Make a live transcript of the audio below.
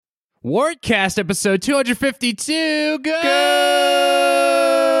Wardcast episode 252. Go!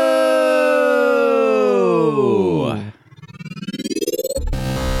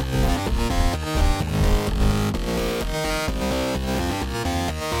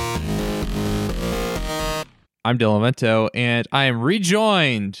 I'm Dylan Mento, and I am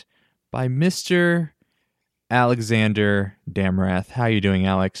rejoined by Mr. Alexander Damrath. How are you doing,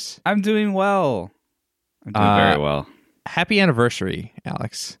 Alex? I'm doing well. I'm doing very well. Happy anniversary,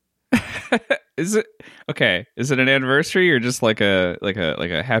 Alex. Is it okay? Is it an anniversary or just like a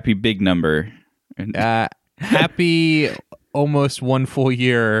happy big number? Happy almost 1 full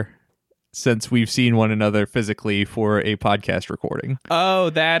year since we've seen one another physically for a podcast recording. Oh,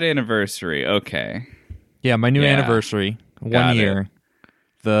 that anniversary. Okay. Yeah, my new anniversary. Got 1 year.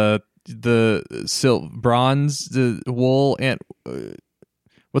 The bronze, the wool, and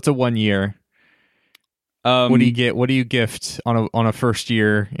what's a 1 year? What do you get? What do you gift on a first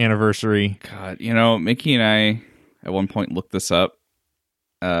year anniversary? God, Mickey and I at one point looked this up.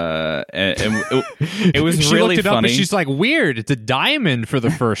 And it was she really looked it funny. Up and she's like, weird. It's a diamond for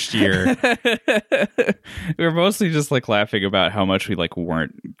the first year. We were mostly just like laughing about how much we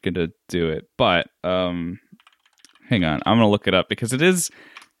weren't gonna do it. But hang on, I'm gonna look it up because it is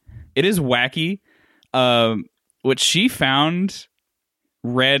wacky. What she found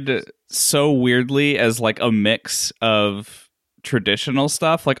read so weirdly as like a mix of traditional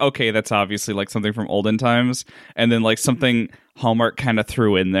stuff, okay, that's obviously like something from olden times, and then like something Hallmark kind of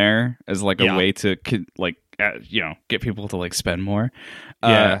threw in there as like a way to get people to like spend more.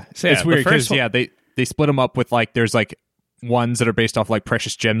 It's weird because they split them up with like there's like ones that are based off like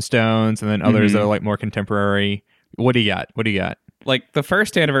precious gemstones, and then others that are like more contemporary. What do you got? Like the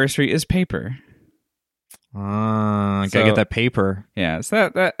first anniversary is paper. Gotta get that paper. Yeah, so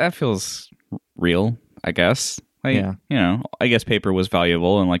that feels real, I guess. I guess paper was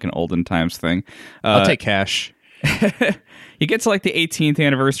valuable in like an olden times thing. I'll take cash. You get to like the 18th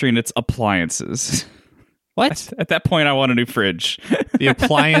anniversary and it's appliances. What? At that point, I want a new fridge. The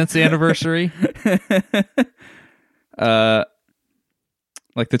appliance anniversary? Like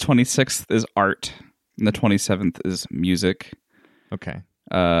the 26th is art, and the 27th is music. Okay.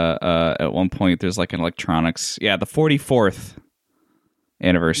 At one point, there's like an electronics. Yeah, the 44th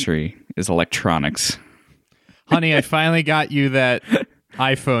anniversary is electronics. Honey, I finally got you that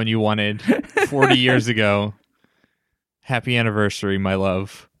iPhone you wanted 40 years ago. Happy anniversary, my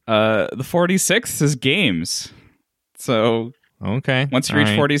love. The 46th is games. So, okay. Once you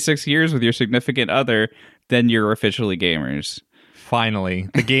reach 46 years with your significant other, then you're officially gamers. Finally,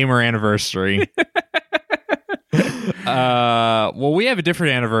 the gamer anniversary. Well, we have a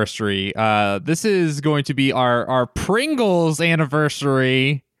different anniversary. This is going to be our Pringles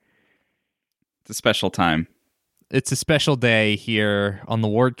anniversary. It's a special time. It's a special day here on the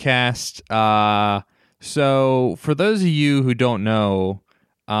Wardcast. So for those of you who don't know,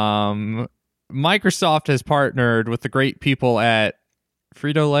 Microsoft has partnered with the great people at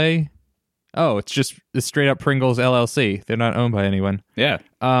Frito-Lay. Oh, it's straight up Pringles LLC. They're not owned by anyone. Yeah.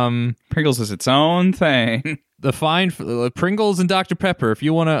 Pringles is its own thing. The fine Pringles and Dr. Pepper. If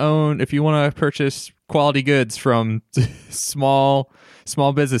you want to purchase quality goods from small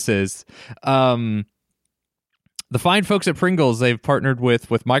businesses, the fine folks at Pringles, they've partnered with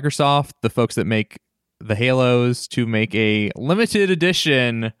Microsoft, the folks that make the Halos, to make a limited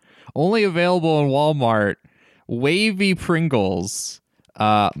edition, only available in Walmart, wavy Pringles,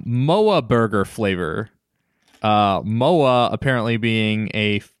 Moa burger flavor. Moa apparently being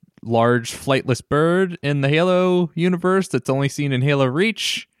a large flightless bird in the Halo universe that's only seen in Halo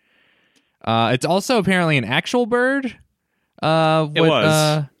Reach. It's also apparently an actual bird. It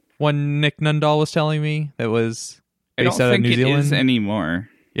was. When Nick Nundahl was telling me that was based out of New Zealand. I don't think it is anymore.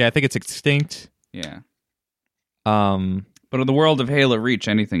 Yeah, I think it's extinct. Yeah. But in the world of Halo Reach,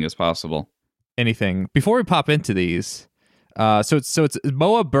 anything is possible. Anything. Before we pop into these, so it's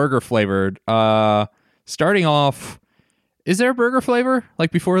Moa burger flavored. Starting off, is there a burger flavor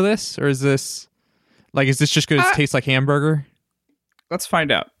like before this, or is this just going to taste like hamburger? Let's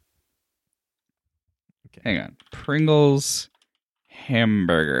find out. Okay. Hang on. Pringles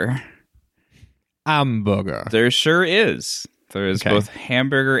hamburger. Hamburger. There sure is. There is both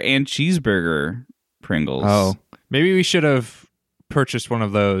hamburger and cheeseburger Pringles. Oh, maybe we should have purchased one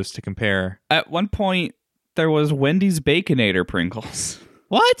of those to compare. At one point, there was Wendy's Baconator Pringles.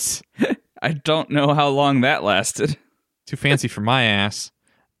 What? I don't know how long that lasted. Too fancy for my ass.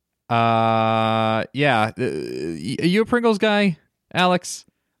 Yeah. Are you a Pringles guy, Alex?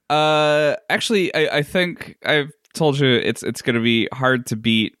 Actually, I think I've told you it's going to be hard to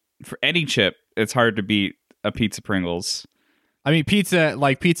beat for any chip. It's hard to beat a pizza Pringles. I mean, pizza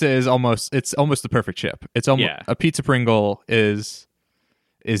is almost the perfect chip. It's almost Yeah. a pizza Pringle is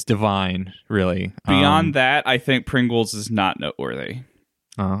divine, really. Beyond that, I think Pringles is not noteworthy.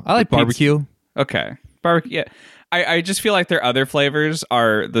 I like barbecue. Okay. Barbecue. Yeah. I just feel like their other flavors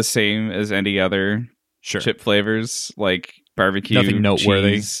are the same as any other chip flavors, like barbecue, Nothing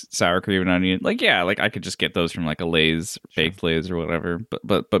noteworthy. cheese, sour cream and onion. Like, yeah, like I could just get those from like a Lay's, baked Lay's or whatever.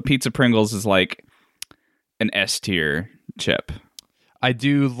 But pizza Pringles is like an S tier chip. I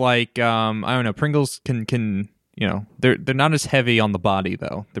do like I don't know, Pringles can they're not as heavy on the body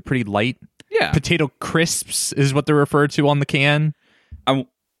though. They're pretty light. Yeah. Potato crisps is what they're referred to on the can.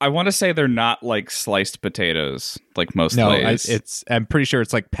 I want to say they're not like sliced potatoes like most No, Lay's. I'm pretty sure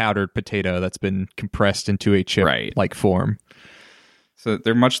it's like powdered potato that's been compressed into a chip like form. So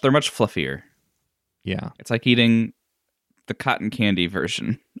they're much fluffier. Yeah. It's like eating the cotton candy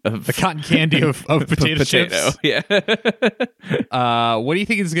version of The cotton candy of potato chips. Yeah. What do you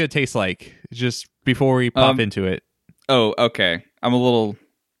think it's going to taste like just before we pop into it? Oh, okay. I'm a little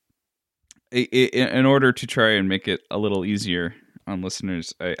in order to try and make it a little easier on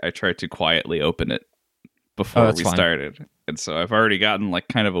listeners, I tried to quietly open it before we started. And so I've already gotten like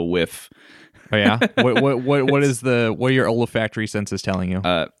kind of a whiff. Oh yeah. What are your olfactory senses telling you?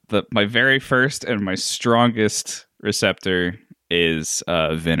 My very first and my strongest receptor is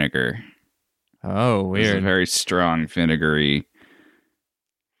vinegar. Oh, weird. It's a very strong vinegary.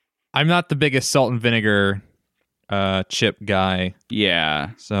 I'm not the biggest salt and vinegar chip guy. Yeah.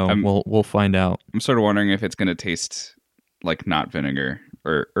 So we'll find out. I'm sort of wondering if it's going to taste like not vinegar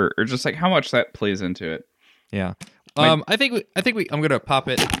or just like how much that plays into it. Yeah. I think I'm going to pop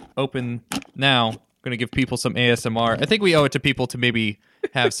it open now. I'm going to give people some ASMR. I think we owe it to people to maybe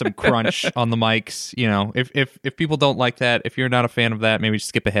have some crunch on the mics. You know, if people don't like that, if you're not a fan of that, maybe just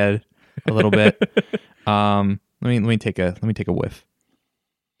skip ahead a little bit. Let me take a whiff.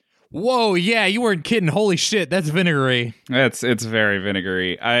 Whoa, yeah, you weren't kidding. Holy shit, that's vinegary. It's very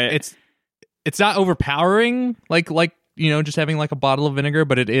vinegary. It's not overpowering like just having like a bottle of vinegar,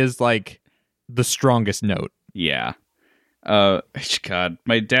 but it is like the strongest note. Yeah. God,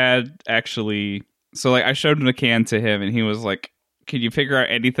 my dad actually. So like, I showed him a can to him, and he was like, "Can you figure out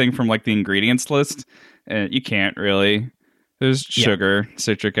anything from like the ingredients list?" And you can't really. There's sugar,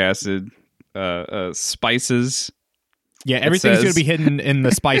 citric acid, spices. Yeah, everything's going to be hidden in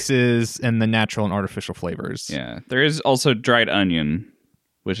the spices and the natural and artificial flavors. Yeah, there is also dried onion,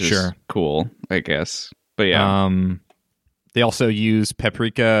 which is cool, I guess. But yeah. They also use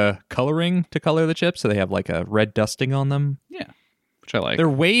paprika coloring to color the chips, so they have like a red dusting on them. Yeah, which I like. They're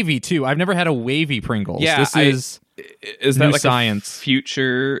wavy too. I've never had a wavy Pringles. Yeah, is that like science a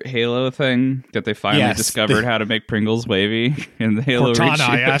future Halo thing that they finally discovered how to make Pringles wavy in the Halo Cortana, Reach?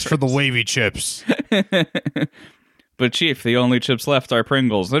 I asked for the wavy chips. But Chief, the only chips left are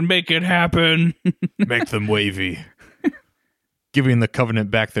Pringles. Then make it happen. Make them wavy. Giving the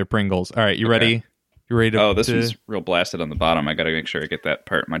Covenant back their Pringles. All right, you ready? You ready to... Oh, this one's real blasted on the bottom. I got to make sure I get that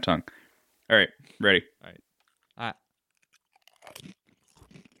part in my tongue. All right, ready. All right.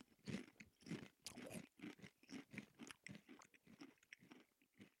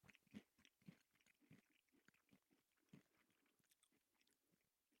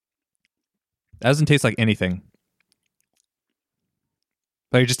 That doesn't taste like anything.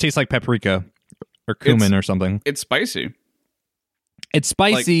 Like, it just tastes like paprika or cumin or something. It's spicy. It's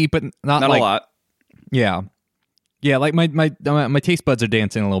spicy, but not like, a lot. Yeah. Yeah, like my taste buds are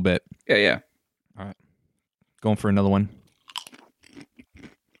dancing a little bit. Yeah. All right. Going for another one.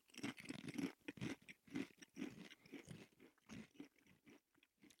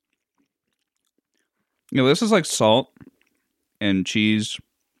 You know, this is like salt and cheese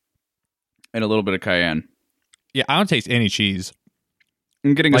and a little bit of cayenne. Yeah, I don't taste any cheese.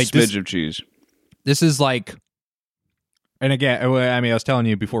 I'm getting a smidge of cheese. This is like, and again, I mean, I was telling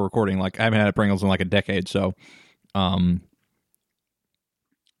you before recording, like I haven't had a Pringles in like a decade, so, I mean,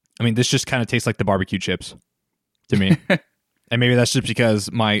 this just kind of tastes like the barbecue chips to me. And maybe that's just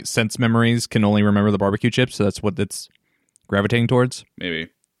because my sense memories can only remember the barbecue chips, so that's what it's gravitating towards. Maybe.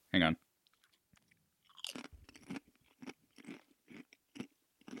 Hang on.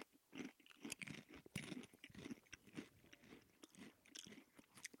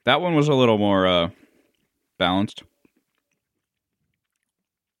 That one was a little more balanced.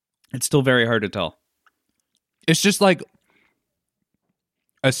 It's still very hard to tell. It's just like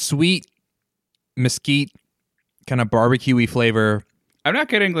a sweet mesquite kind of barbecue-y flavor. I'm not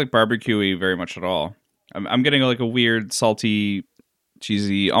getting like barbecue-y very much at all. I'm getting like a weird, salty,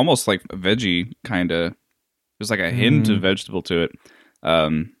 cheesy, almost like a veggie kind of. There's like a hint of vegetable to it.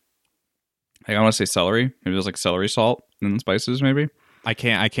 Like I want to say celery. Maybe there's like celery salt. and spices, maybe. I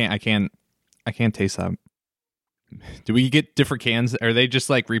can't taste that. Do we get different cans? Are they just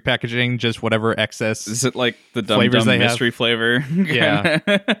like repackaging just whatever excess? Is it like the Dum flavors Dum they mystery have? flavor? Yeah.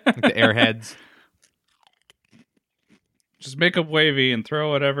 Like the Airheads. Just make them wavy and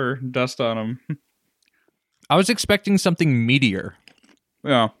throw whatever dust on them. I was expecting something meatier,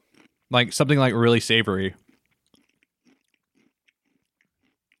 Yeah. like something like really savory.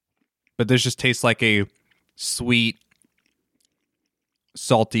 But this just tastes like a sweet,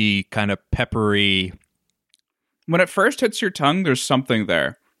 salty, kind of peppery. When it first hits your tongue, there's something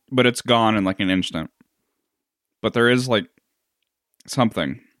there, but it's gone in like an instant. But there is like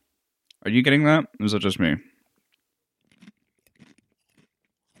something. Are you getting that? Or is it just me?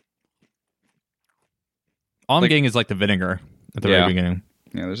 All I'm Like- getting is like the vinegar at the Yeah. very beginning.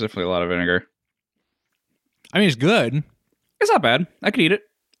 Yeah, there's definitely a lot of vinegar. I mean, it's good. It's not bad. I could eat it.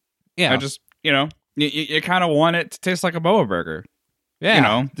 Yeah. I just, you kind of want it to taste like a Moa burger.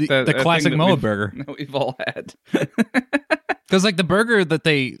 yeah. the the thing classic that Moa we've- burger. that we've all had. Because like the burger that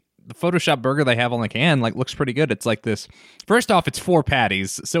the Photoshop burger they have on the can like looks pretty good. It's like this. First off, it's 4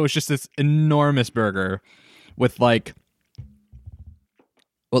 patties, so it's just this enormous burger with like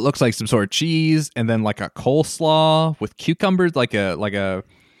what looks like some sort of cheese, and then like a coleslaw with cucumbers, like a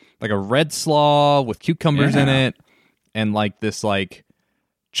red slaw with cucumbers in Yeah. it, and like this like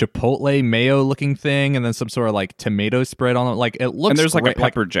chipotle mayo looking thing, and then some sort of like tomato spread on it. Like it looks And there's like great. a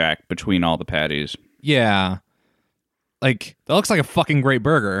pepper jack between all the patties. Yeah. Like, that looks like a fucking great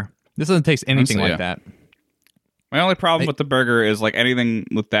burger. This doesn't taste anything Honestly, like that. My only problem with the burger is like anything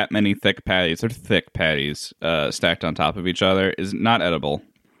with that many thick patties, they're thick patties stacked on top of each other, is not edible.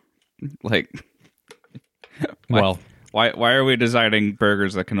 Like, Well, why are we designing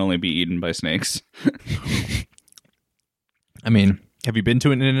burgers that can only be eaten by snakes? I mean, have you been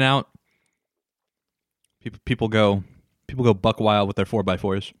to an In-N-Out? People go buck wild with their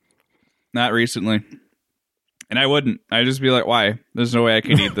 4x4s. Not recently. And I wouldn't. I'd just be like, why? There's no way I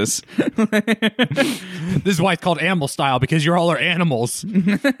can eat this. This is why it's called animal style, because you all are animals.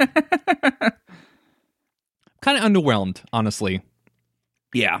 Kind of underwhelmed, honestly.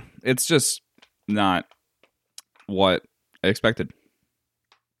 Yeah, it's just not what I expected.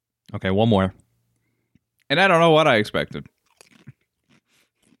 Okay, one more. And I don't know what I expected.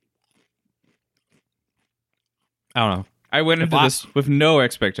 I don't know. I went into this with no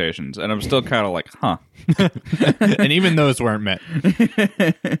expectations, and I'm still kind of like, huh. And even those weren't met.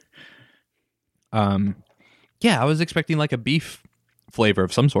 Yeah, I was expecting like a beef flavor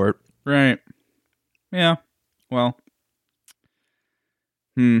of some sort. Right. Yeah. Well.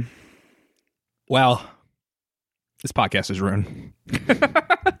 Well, this podcast is ruined.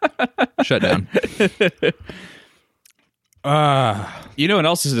 Shut down. You know what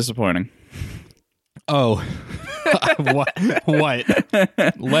else is disappointing? Oh. What?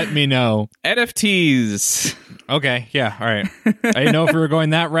 Let me know. NFTs. Okay, yeah, all right. I didn't know if we were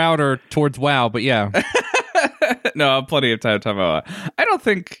going that route or towards WoW, but yeah. No, I have plenty of time to talk about that. I don't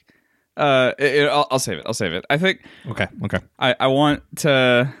think... I'll save it. I think Okay. I want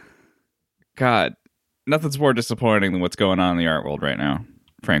to... God, nothing's more disappointing than what's going on in the art world right now,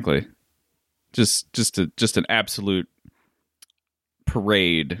 frankly. Just an absolute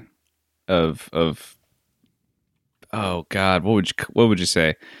parade of oh God, what would you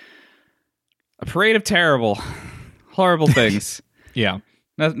say? A parade of terrible, horrible things. Yeah.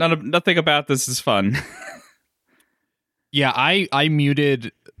 Nothing about this is fun. Yeah, I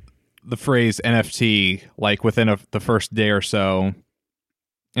muted the phrase NFT like within the first day or so.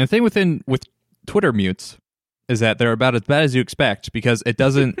 And the thing with Twitter mutes is that they're about as bad as you expect, because it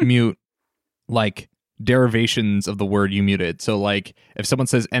doesn't mute like derivations of the word you muted. So like if someone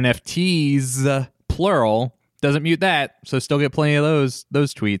says NFTs plural, doesn't mute that, so still get plenty of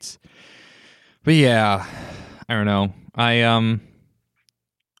those tweets. But yeah, I don't know.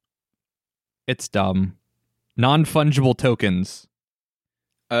 It's dumb. Non-fungible tokens.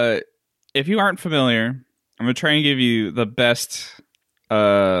 If you aren't familiar, I'm gonna try and give you the best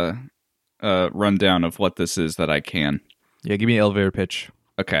rundown of what this is that I can. Yeah, give me an elevator pitch.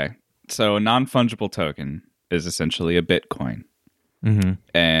 Okay, so a non-fungible token is essentially a Bitcoin. Mm-hmm.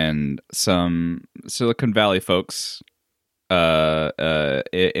 And some Silicon Valley folks,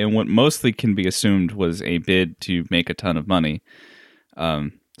 in what mostly can be assumed was a bid to make a ton of money,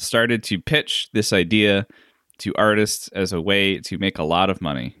 started to pitch this idea to artists as a way to make a lot of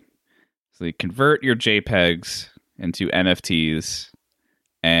money. So you convert your JPEGs into NFTs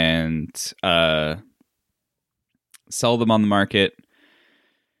and sell them on the market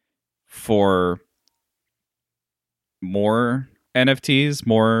for more NFTs,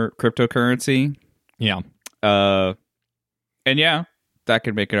 more cryptocurrency. Yeah. And yeah, that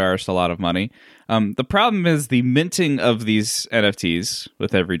could make an artist a lot of money. The problem is the minting of these NFTs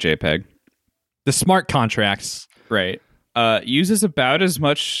with every JPEG. The smart contracts. Right. Uses about as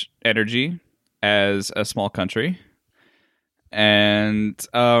much energy as a small country. And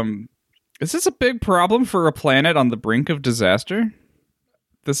is this a big problem for a planet on the brink of disaster?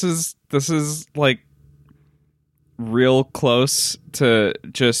 This is like real close to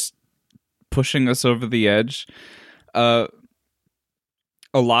just pushing us over the edge. A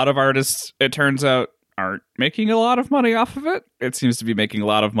lot of artists, it turns out, aren't making a lot of money off of it. It seems to be making a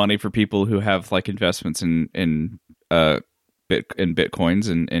lot of money for people who have like investments in bitcoins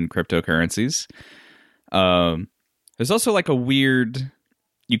and in cryptocurrencies. There's also like a weird,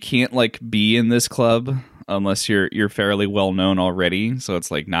 you can't like be in this club unless you're fairly well known already. So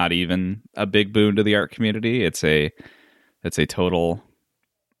it's like not even a big boon to the art community. It's a total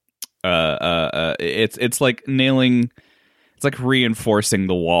it's like nailing, it's like reinforcing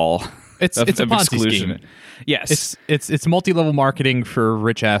the wall. It's a Ponzi scheme. Yes, it's multi-level marketing for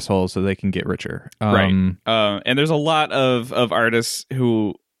rich assholes so they can get richer. Right. And there's a lot of artists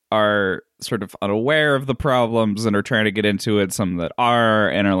who are sort of unaware of the problems and are trying to get into it. Some that are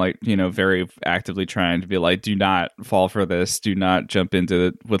and are like, you know, very actively trying to be like, do not fall for this. Do not jump into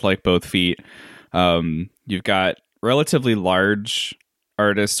it with like both feet. You've got relatively large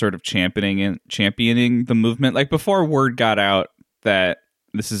artists sort of championing the movement. Like before word got out that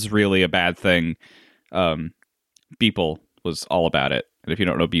this is really a bad thing, Beeple was all about it. And if you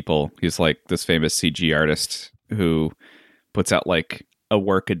don't know Beeple, he's like this famous CG artist who puts out like a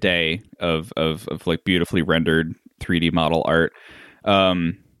work a day of like beautifully rendered 3D model art.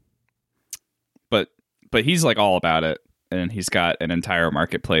 But he's like all about it, and he's got an entire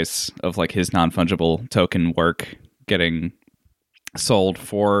marketplace of like his non-fungible token work getting sold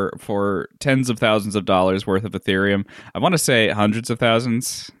for tens of thousands of dollars worth of Ethereum. I want to say hundreds of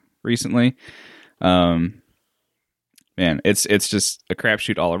thousands recently. Man, it's just a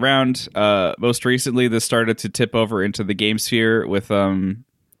crapshoot all around. Most recently, this started to tip over into the game sphere with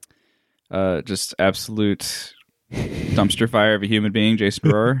just absolute dumpster fire of a human being, Jason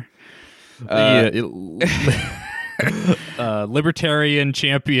Rohrer. Libertarian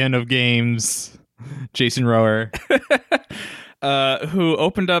champion of games, Jason Rohrer. Who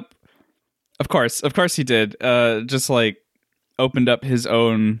opened up, of course he did, just like opened up his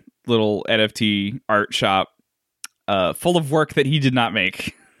own little NFT art shop, full of work that he did not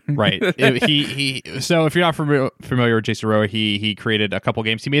make. Right. So if you're not familiar with Jason Rohrer, he created a couple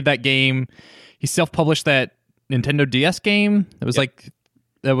games. He made that game. He self-published that Nintendo DS game. It was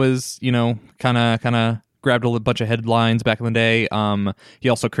that was, you know, kind of grabbed a bunch of headlines back in the day. He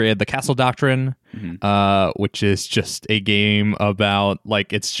also created the Castle Doctrine, which is just a game about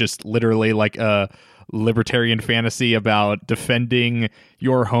like, it's just literally like a libertarian fantasy about defending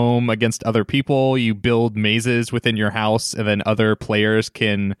your home against other people. You build mazes within your house, and then other players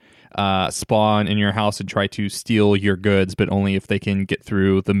can spawn in your house and try to steal your goods, but only if they can get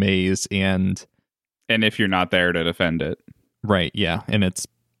through the maze and if you're not there to defend it. Right, yeah. And it's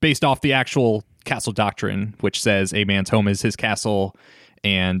based off the actual Castle Doctrine, which says a man's home is his castle,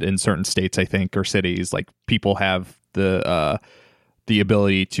 and in certain states, I think, or cities, like people have the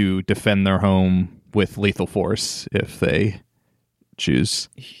ability to defend their home with lethal force if they choose.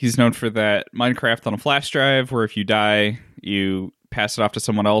 He's known for that Minecraft on a flash drive, where if you die, you pass it off to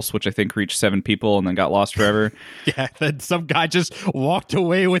someone else, which I think reached 7 people and then got lost forever. Yeah, then some guy just walked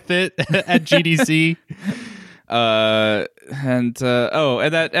away with it at GDC. And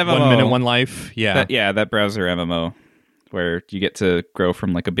that MMO, 1 Minute, 1 Life. Yeah, that browser MMO where you get to grow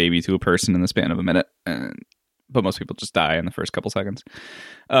from like a baby to a person in the span of a minute, but most people just die in the first couple seconds.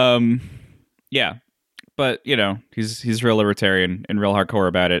 Yeah, but you know, he's real libertarian and real hardcore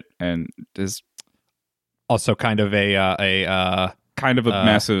about it, and is also kind of a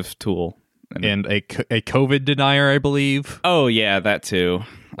massive tool and a COVID denier, I believe. Oh yeah, that too.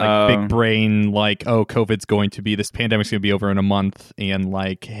 Like big brain, like, oh, COVID's going to be, this pandemic's going to be over in a month, and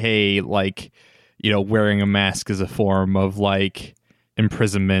like, hey, like, you know, wearing a mask is a form of like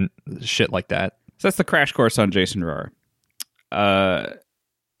imprisonment, shit like that. So that's the crash course on Jason Rohrer.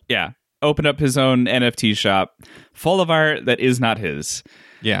 Yeah. Opened up his own NFT shop full of art that is not his.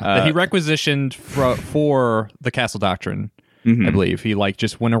 Yeah, that he requisitioned for the Castle Doctrine, I believe. He like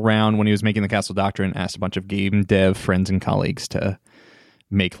just went around when he was making the Castle Doctrine, asked a bunch of game dev friends and colleagues to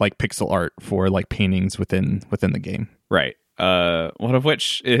make like pixel art for like paintings within the game. Right. One of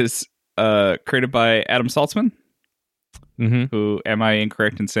which is created by Adam Saltzman, who, am I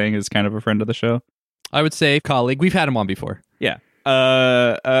incorrect in saying, is kind of a friend of the show? I would say colleague. We've had him on before. Yeah.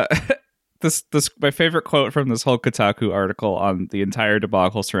 this my favorite quote from this whole Kotaku article on the entire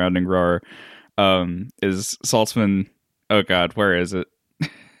debacle surrounding Roar is Saltzman. Oh God, where is it?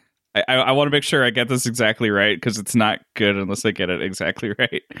 I want to make sure I get this exactly right because it's not good unless I get it exactly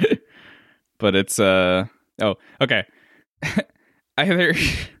right. But it's okay. Either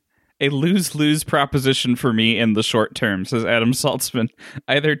a lose-lose proposition for me in the short term, says Adam Saltzman.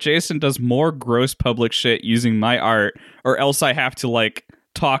 Either Jason does more gross public shit using my art, or else I have to like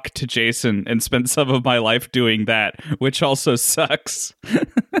talk to Jason and spend some of my life doing that, which also sucks.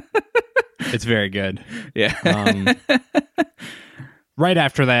 It's very good. Yeah. Right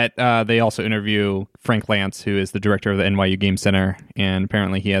after that, they also interview Frank Lance, who is the director of the NYU Game Center, and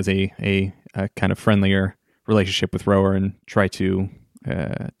apparently he has a kind of friendlier relationship with Roar and try to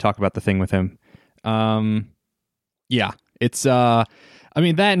talk about the thing with him. Yeah, it's I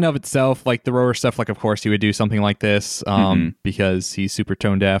mean, that in of itself, like the Roar stuff, like of course he would do something like this because he's super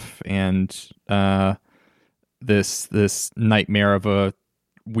tone deaf, and this nightmare of a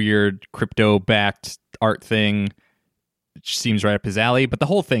weird crypto backed art thing seems right up his alley. But the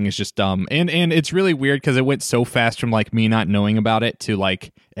whole thing is just dumb, and it's really weird because it went so fast from like me not knowing about it to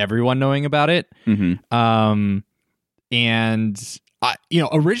like everyone knowing about it. And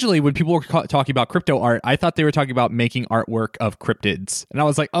originally when people were talking about crypto art, I thought they were talking about making artwork of cryptids, and I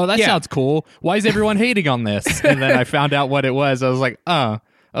was like, oh, that sounds cool. Why is everyone hating on this? And then I found out what it was. I was like, oh,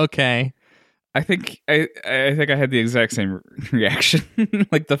 okay. I think I had the exact same reaction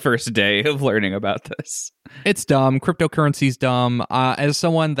like the first day of learning about this. It's dumb. Cryptocurrency's dumb. As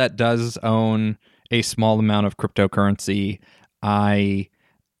someone that does own a small amount of cryptocurrency,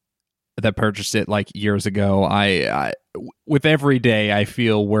 that purchased it like years ago, I with every day I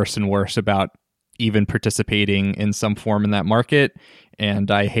feel worse and worse about even participating in some form in that market,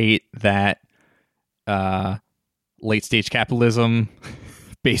 and I hate that late stage capitalism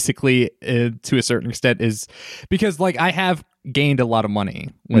basically to a certain extent is because like I have gained a lot of money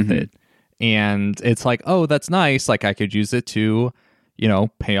with it, and it's like, oh, that's nice, like I could use it to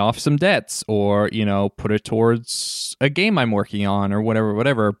pay off some debts or put it towards a game I'm working on or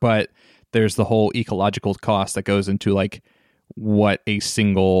whatever, but there's the whole ecological cost that goes into like what a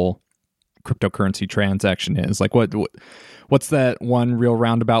single cryptocurrency transaction is. Like what's that one real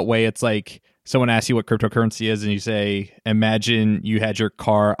roundabout way? It's like someone asks you what cryptocurrency is and you say, imagine you had your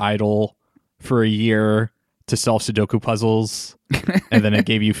car idle for a year to solve Sudoku puzzles and then it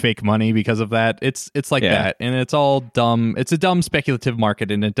gave you fake money because of that. It's like that, and it's all dumb. It's a dumb speculative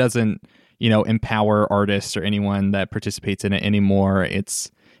market, and it doesn't empower artists or anyone that participates in it anymore. It's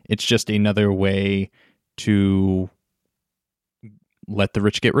just another way to let the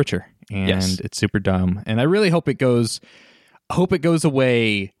rich get richer, and it's super dumb. And I really hope it goes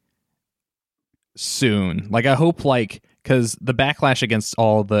away soon. Like I hope, because the backlash against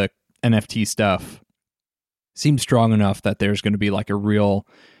all the NFT stuff seems strong enough that there's going to be like a real,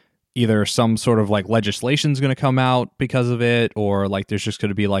 either some sort of like legislation's going to come out because of it, or like there's just going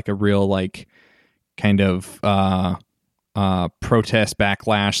to be like a real like kind of protest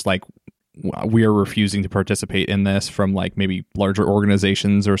backlash, like we are refusing to participate in this from like maybe larger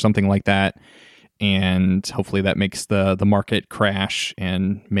organizations or something like that, and hopefully that makes the market crash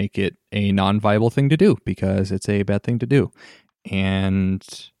and make it a non-viable thing to do, because it's a bad thing to do,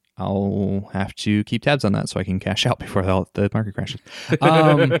 and I'll have to keep tabs on that so I can cash out before the market crashes.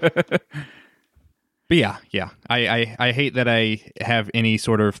 But yeah, I hate that I have any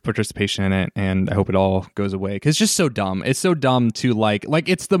sort of participation in it, and I hope it all goes away because it's just so dumb. It's so dumb to like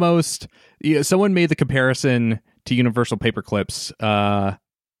it's the most. Someone made the comparison to Universal Paperclips,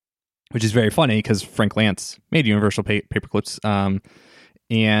 which is very funny because Frank Lance made Universal Paperclips,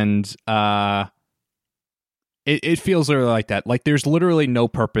 and it feels literally like that. Like there's literally no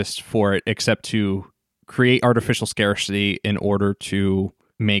purpose for it except to create artificial scarcity in order to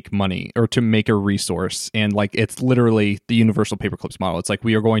make money or to make a resource. And like it's literally the Universal Paperclips model. It's like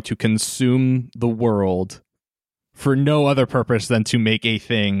we are going to consume the world for no other purpose than to make a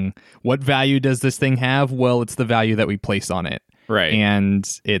thing. What value does this thing have? Well, it's the value that we place on it. Right. And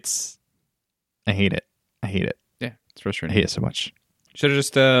I hate it. Yeah, it's frustrating. I hate it so much. Should have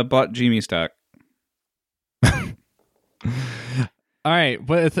just bought Genie stock. All right,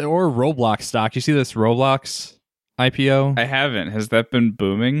 but or Roblox stock. You see this Roblox IPO? I haven't. Has that been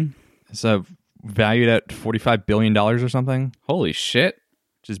booming? It's valued at $45 billion or something. Holy shit.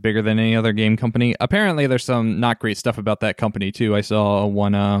 Which is bigger than any other game company. Apparently, there's some not great stuff about that company, too. I saw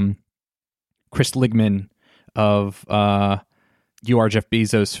one, Chris Ligman of You Are Jeff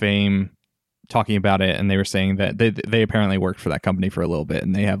Bezos fame talking about it, and they were saying that they apparently worked for that company for a little bit,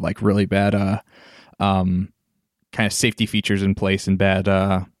 and they have like really bad kind of safety features in place and bad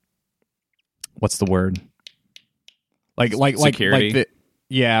what's the word? Like security.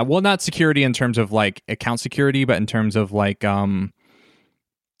 Yeah, well, not security in terms of like account security, but in terms of like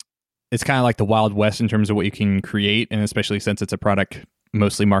it's kind of like the Wild West in terms of what you can create, and especially since it's a product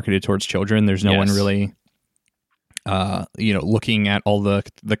mostly marketed towards children, there's no one really looking at all the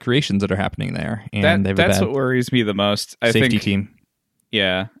creations that are happening there. And that's what worries me the most. I safety think, team.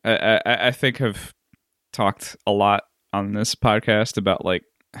 Yeah, I think I've talked a lot on this podcast about like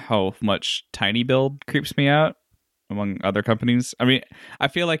how much Tiny Build creeps me out among other companies. I mean, I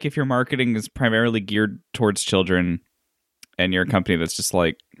feel like if your marketing is primarily geared towards children and you're a company that's just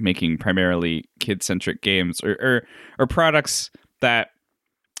like making primarily kid-centric games or products that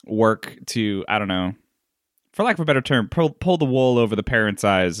work to, I don't know, for lack of a better term, pull the wool over the parents'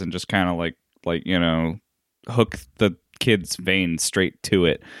 eyes and just kind of like hook the kid's vein straight to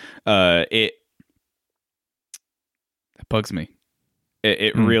it. It bugs me.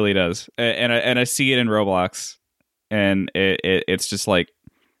 It really does, and I see it in Roblox, and it's just like,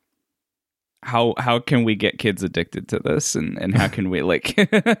 how can we get kids addicted to this, and how can we like?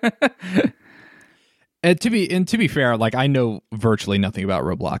 And to be fair, like I know virtually nothing about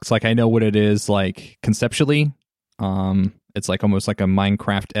Roblox. Like I know what it is like conceptually. It's like almost like a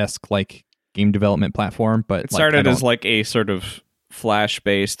Minecraft-esque like game development platform, but it started as like a sort of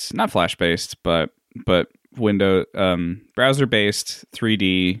not Flash based, but window browser based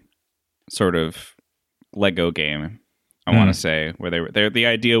 3D sort of Lego game. I want to say where the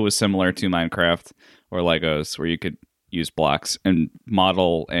idea was similar to Minecraft or Legos, where you could use blocks and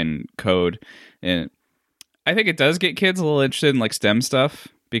model and code. And I think it does get kids a little interested in like STEM stuff,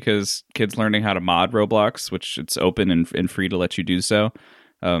 because kids learning how to mod Roblox, which it's open and free to let you do so.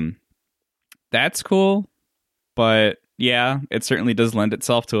 That's cool. But yeah, it certainly does lend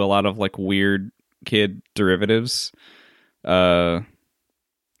itself to a lot of like weird kid derivatives. And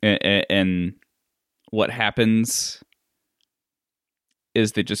what happens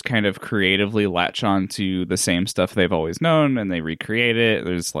is they just kind of creatively latch on to the same stuff they've always known, and they recreate it.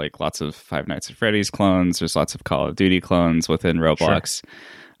 There's like lots of Five Nights at Freddy's clones. There's lots of Call of Duty clones within Roblox.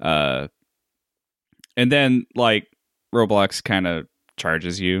 Sure. And then like Roblox kind of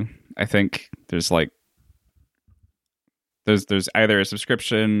charges you. I think there's either a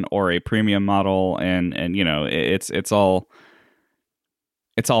subscription or a premium model, and you know, it's all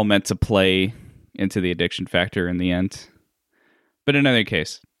meant to play into the addiction factor in the end. But in any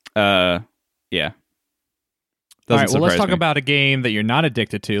case, yeah. All right, well, let's talk about a game that you're not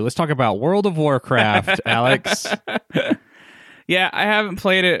addicted to. Let's talk about World of Warcraft, Alex. Yeah, I haven't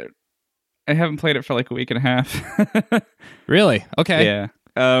played it. I haven't played it for like a week and a half. Really? Okay. Yeah.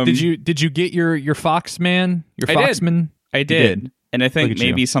 Did you get your Foxman? Your Foxman? I did. And I think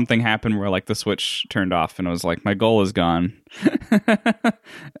maybe something happened where like the switch turned off, and I was like, my goal is gone.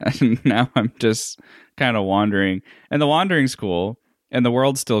 And now I'm just kind of wandering, and the wandering's cool, and the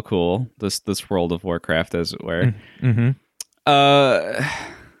world's still cool. This World of Warcraft, as it were. Mm-hmm.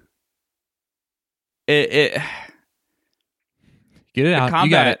 It get it out. You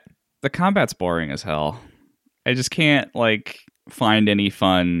got it. The combat's boring as hell. I just can't like find any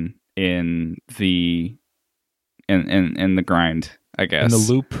fun in the grind, I guess. In the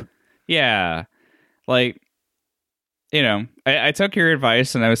loop. Yeah. Like, you know, I took your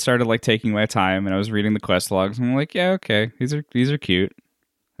advice, and I started like taking my time, and I was reading the quest logs, and I'm like, yeah, okay, these are cute.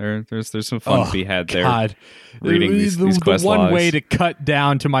 There's some fun to be had there. God. Reading these quest the one logs. way to cut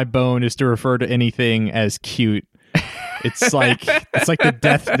down to my bone is to refer to anything as cute. It's like the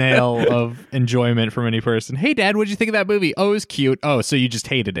death nail of enjoyment from any person. Hey, Dad, what'd you think of that movie? Oh, it was cute. Oh, so you just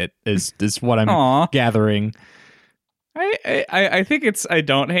hated it? Is what I'm gathering. I think I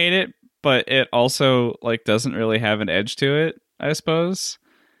don't hate it, but it also like doesn't really have an edge to it, I suppose.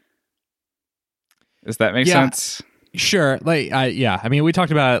 Does that make sense? Sure. Like, yeah. I mean, we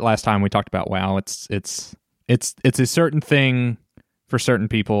talked about it last time. We talked about WoW. It's a certain thing for certain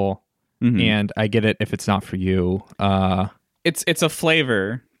people, and I get it if it's not for you. It's a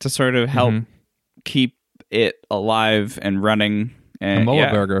flavor to sort of help keep it alive and running. And, a Moa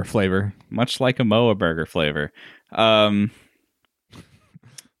burger flavor, much like a Moa burger flavor. Underwhelming,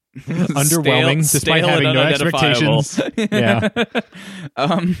 despite having no expectations. Yeah.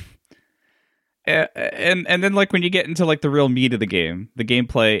 And then like when you get into like the real meat of the game, the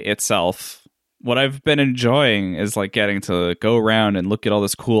gameplay itself, what I've been enjoying is like getting to go around and look at all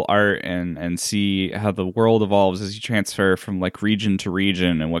this cool art and see how the world evolves as you transfer from like region to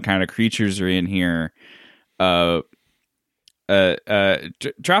region, and what kind of creatures are in here.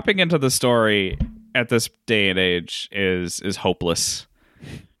 Dropping into the story at this day and age is hopeless.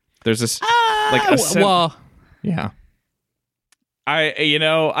 There's this yeah.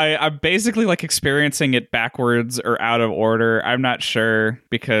 I'm basically like experiencing it backwards or out of order. I'm not sure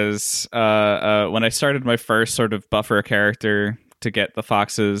because when I started my first sort of buffer character to get the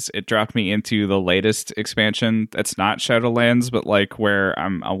foxes, it dropped me into the latest expansion. That's not Shadowlands, but like where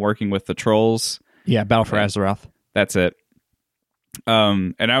I'm working with the trolls. Yeah, Battle for Azeroth. That's it.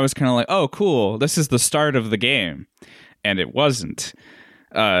 And I was kind of like, oh, cool. This is the start of the game, and it wasn't.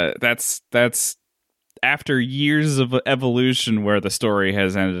 That's after years of evolution where the story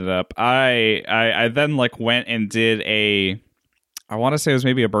has ended up. I then like went and did I want to say it was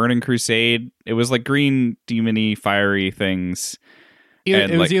maybe a Burning Crusade. It was like green demony fiery things.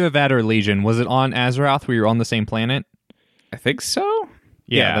 It was either that or Legion. Was it on Azeroth where you're on the same planet? I think so.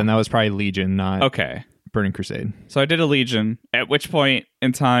 Yeah, then that was probably Legion, not okay. Burning Crusade. So I did a Legion, at which point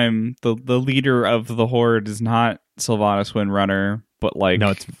in time the leader of the Horde is not Sylvanas Windrunner, but like no,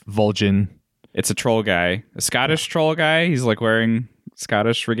 it's Vol'jin. It's a troll guy, a Scottish troll guy. He's like wearing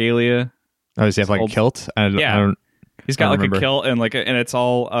Scottish regalia. Oh, does he have like a kilt? He's got like a kilt and and it's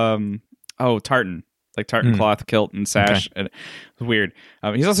all tartan, like tartan cloth kilt and sash. Okay. And it's weird.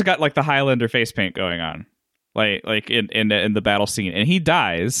 He's also got like the Highlander face paint going on, like in the battle scene, and he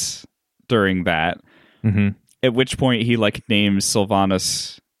dies during that. Mm-hmm. At which point he like names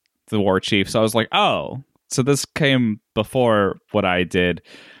Sylvanas the war chief. So I was like, oh, so this came before what I did.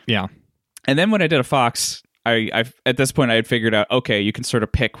 Yeah. And then when I did a Fox, I at this point I had figured out, okay, you can sort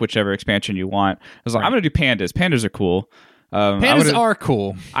of pick whichever expansion you want. I was like, I'm going to do pandas. Pandas are cool. Pandas are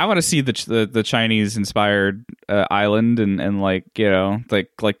cool. I want to see the Chinese inspired island and like, you know,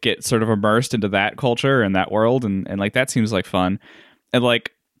 like get sort of immersed into that culture and that world and like that seems like fun. And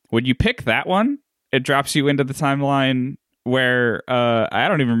like when you pick that one, it drops you into the timeline where I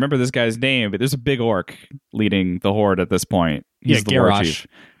don't even remember this guy's name, but there's a big orc leading the Horde at this point. He's the war chief.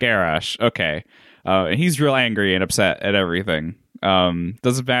 Garrosh. Okay. And he's real angry and upset at everything.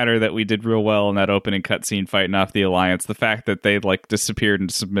 Doesn't matter that we did real well in that opening cutscene fighting off the Alliance. The fact that they like disappeared and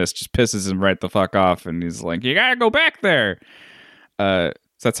dismissed just pisses him right the fuck off. And he's like, you gotta go back there. So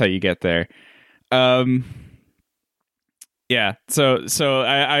that's how you get there. Yeah. So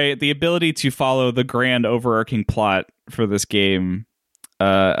I the ability to follow the grand overarching plot for this game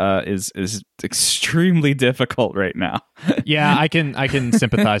is extremely difficult right now. Yeah, I can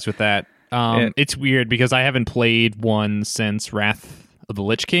sympathize with that. It's weird because I haven't played one since Wrath of the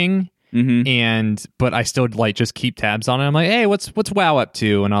Lich King, but I still like just keep tabs on it. I'm like, hey, what's WoW up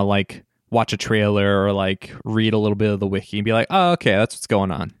to? And I'll like watch a trailer or like read a little bit of the wiki and be like, oh, okay, that's what's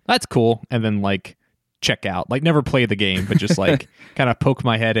going on. That's cool. And then like check out, like never play the game, but just like kind of poke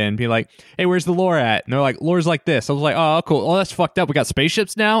my head in, be like, hey, where's the lore at? And they're like, lore's like this. I was like, oh, cool. Oh, that's fucked up. We got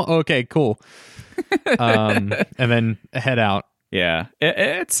spaceships now. Okay, cool. And then head out. Yeah,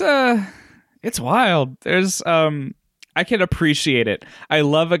 it's wild. There's I can appreciate it. I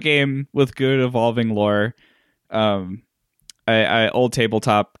love a game with good evolving lore. I old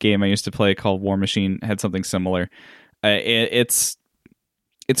tabletop game I used to play called War Machine had something similar. It's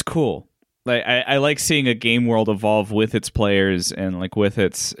cool. Like I like seeing a game world evolve with its players and like with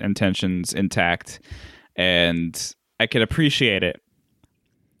its intentions intact, and I can appreciate it,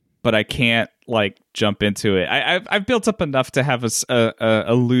 but I can't like jump into it. I've built up enough to have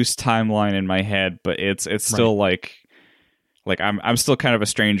a loose timeline in my head, but it's still like I'm still kind of a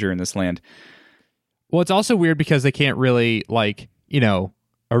stranger in this land. Well, it's also weird because they can't really like, you know,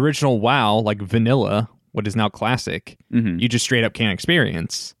 original WoW, like vanilla, what is now classic, you just straight up can't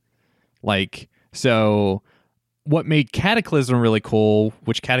experience. Like, so what made Cataclysm really cool,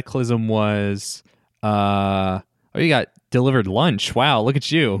 which Cataclysm was, you got delivered lunch. Wow, look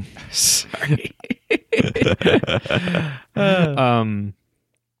at you. Sorry.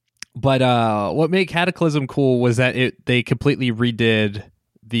 But what made Cataclysm cool was that they completely redid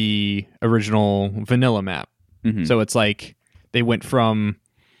the original vanilla map. So it's like they went from,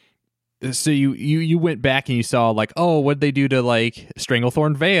 so you went back and you saw like, oh, what'd they do to like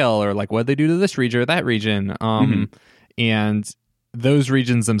Stranglethorn Vale, or like what'd they do to this region or that region, and those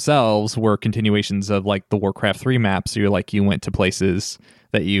regions themselves were continuations of like the Warcraft 3 maps. So you're like, you went to places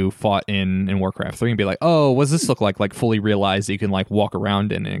that you fought in Warcraft 3 and be like, oh, what does this look like fully realized that you can like walk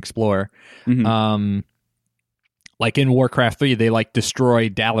around in and explore. Like in Warcraft 3 they like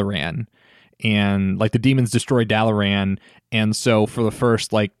destroyed Dalaran, and like the demons destroyed Dalaran, and so for the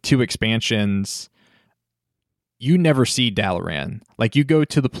first like 2 expansions you never see Dalaran. Like you go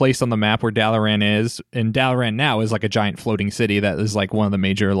to the place on the map where Dalaran is, and Dalaran now is like a giant floating city that is like one of the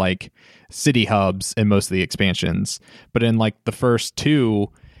major like city hubs in most of the expansions. But in like the first 2,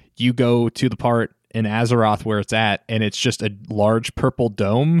 you go to the part in Azeroth where it's at, and it's just a large purple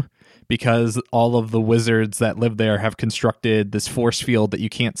dome because all of the wizards that live there have constructed this force field that you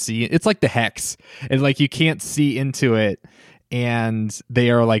can't see. It's like the Hex, and like you can't see into it. And they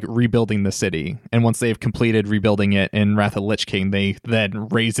are like rebuilding the city. And once they've completed rebuilding it in Wrath of the Lich King, they then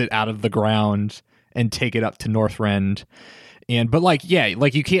raise it out of the ground and take it up to Northrend. But like, yeah,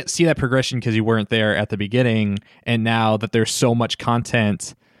 like you can't see that progression because you weren't there at the beginning. And now that there's so much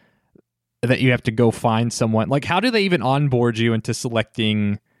content that you have to go find someone, like how do they even onboard you into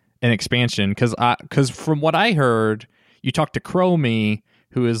selecting an expansion? Because from what I heard, you talked to Chromie,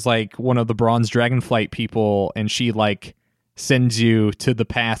 who is like one of the Bronze Dragonflight people, and she like sends you to the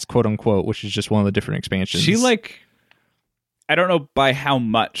past, quote unquote, which is just one of the different expansions. She like, I don't know by how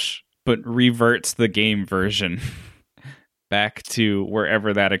much, but reverts the game version back to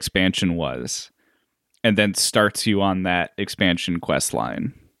wherever that expansion was, and then starts you on that expansion quest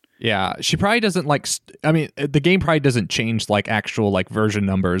line. Yeah, she probably doesn't like. I mean, the game probably doesn't change like actual like version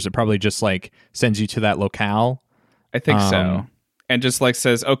numbers. It probably just like sends you to that locale. I think so, and just like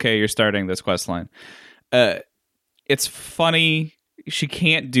says, "Okay, you're starting this quest line." It's funny. She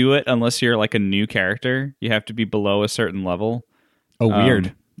can't do it unless you're like a new character. You have to be below a certain level. Oh,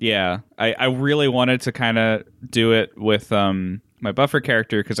 weird. Yeah, I really wanted to kind of do it with my buffer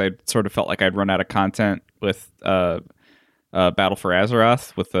character because I sort of felt like I'd run out of content with Battle for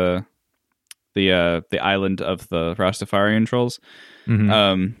Azeroth with the island of the Rastafarian trolls.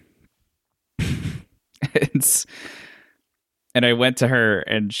 Mm-hmm. And I went to her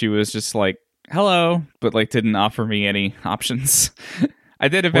and she was just like, hello, but like didn't offer me any options. I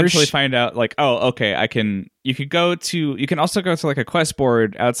did eventually find out like, oh, okay, you can also go to like a quest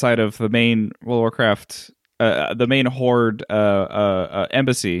board outside of the main World of Warcraft, the main Horde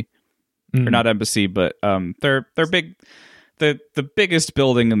embassy, or not embassy, but they're big, the biggest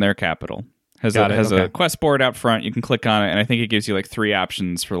building in their capital has a quest board out front. You can click on it, and I think it gives you like 3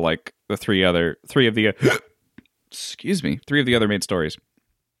 options for like the three of the other main stories.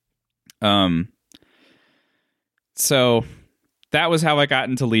 So that was how I got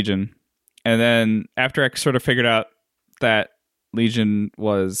into Legion. And then after I sort of figured out that Legion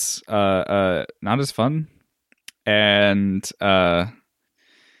was not as fun, and what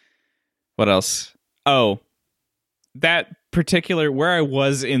else? Oh, that particular where I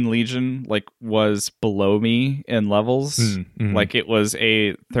was in Legion like was below me in levels. Mm-hmm. Like it was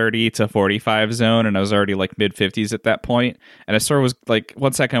a 30 to 45 zone, and I was already like mid 50s at that point. And I sort of was like,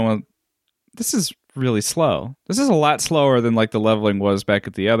 1 second, I went, this is really slow. This is a lot slower than like the leveling was back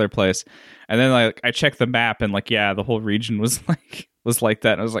at the other place. And then like I checked the map, and like, yeah, the whole region was like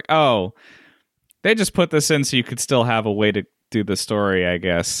that. And I was like, oh, they just put this in so you could still have a way to do the story, I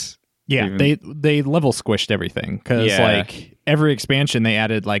guess. Yeah, they level squished everything because like every expansion they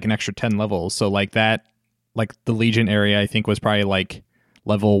added like an extra 10 levels. So like that, like the Legion area I think was probably like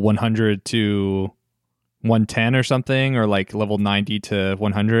level 100 to 110 or something, or like level 90 to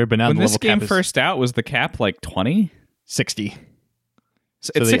 100. But now when the this level game cap is first out, was the cap like 20? 60.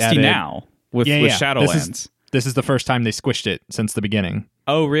 So it's 60 now with Shadowlands. This is the first time they squished it since the beginning.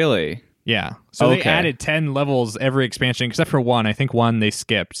 Oh, really? Yeah. So they added 10 levels every expansion except for one. I think one they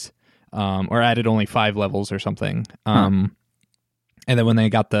skipped. Or added only 5 levels or something. And then when they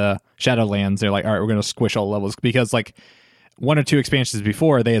got the Shadowlands, they're like, all right, we're going to squish all the levels, because like 1 or 2 expansions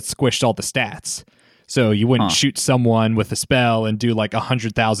before, they had squished all the stats. So you wouldn't shoot someone with a spell and do like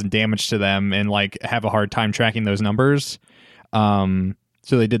 100,000 damage to them and like have a hard time tracking those numbers. So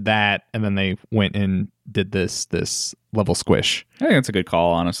they did that, and then they went and did this level squish. I think that's a good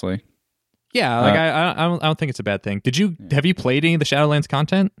call, honestly. Yeah, like I don't think it's a bad thing. Have you played any of the Shadowlands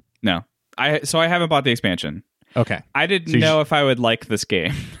content? No. I haven't bought the expansion. Okay. I didn't know if I would like this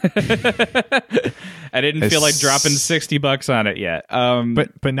game. I didn't feel like dropping $60 on it yet.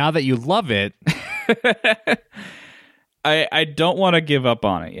 But now that you love it, I don't want to give up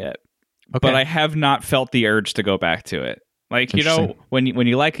on it yet. Okay. But I have not felt the urge to go back to it. Like, you know, when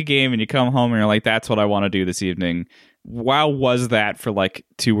you like a game and you come home and you're like, that's what I want to do this evening. WoW was that for like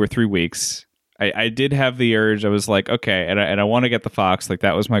 2 or 3 weeks. I did have the urge. I was like, okay, and I want to get the Fox. Like,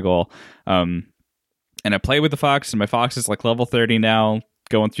 that was my goal. And I played with the Fox, and my Fox is like level 30 now,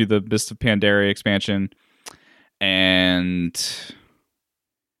 going through the Mist of Pandaria expansion. And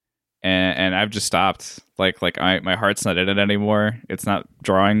I've just stopped. Like my heart's not in it anymore. It's not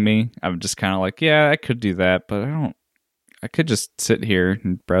drawing me. I'm just kind of like, yeah, I could do that, but I could just sit here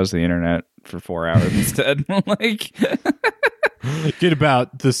and browse the internet for 4 hours instead. Like, get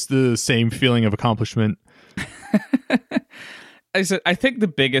about the same feeling of accomplishment. I think the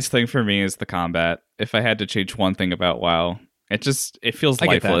biggest thing for me is the combat. If I had to change one thing about WoW, it feels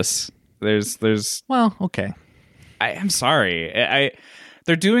lifeless. There's well, okay. I'm sorry.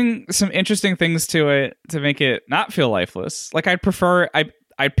 they're doing some interesting things to it to make it not feel lifeless. Like I'd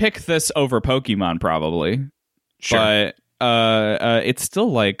pick this over Pokemon probably. Sure. But it's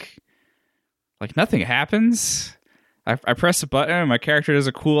still like nothing happens. I press a button and my character does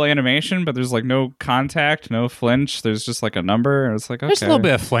a cool animation, but there's like no contact, no flinch. There's just like a number, and it's like, okay. There's a little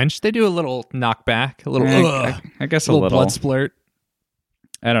bit of flinch. They do a little knockback, a little I guess a little blood splurt.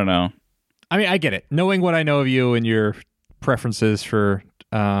 I don't know. I mean, I get it. Knowing what I know of you and your preferences for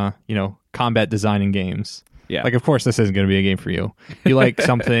combat design in games. Yeah. Like, of course this isn't going to be a game for you. You like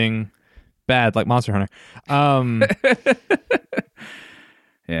something bad like Monster Hunter.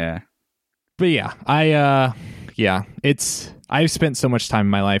 Yeah. But yeah, I've spent so much time in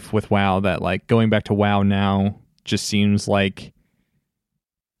my life with WoW that like going back to WoW now just seems like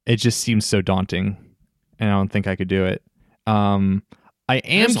it just seems so daunting, and I don't think I could do it. I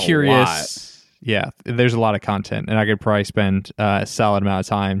am curious. Yeah, there's a lot of content, and I could probably spend a solid amount of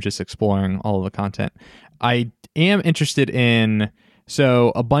time just exploring all of the content. I am interested in.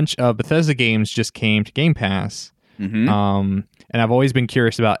 So a bunch of Bethesda games just came to Game Pass. Mm-hmm. And I've always been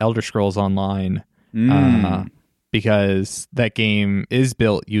curious about Elder Scrolls Online because that game is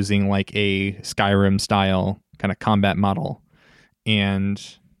built using like a Skyrim style kind of combat model. And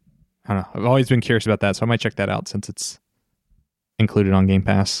I don't know, I've always been curious about that. So I might check that out since it's included on Game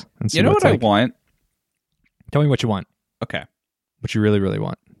Pass. And see you know what like. I want? Tell me what you want. Okay. What you really, really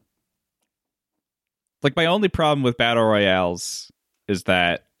want. Like my only problem with Battle Royales is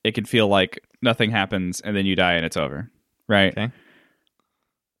that it can feel like nothing happens and then you die and it's over. Right? Okay.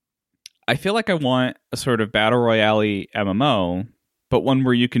 I feel like I want a sort of Battle Royale MMO, but one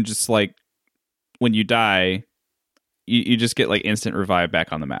where you can just like, when you die, you just get like instant revive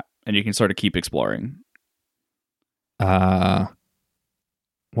back on the map and you can sort of keep exploring. Well,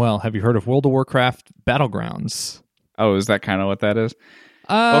 have you heard of World of Warcraft Battlegrounds? Oh, is that kind of what that is?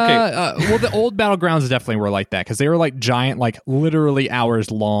 Well, the old Battlegrounds definitely were like that because they were like giant, like literally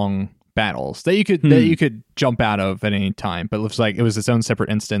hours long battles that you could jump out of at any time, but it looks like it was its own separate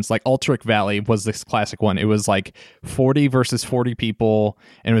instance. Like Alterac Valley was this classic one. It was like 40 versus 40 people,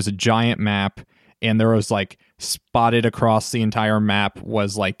 and it was a giant map, and there was like spotted across the entire map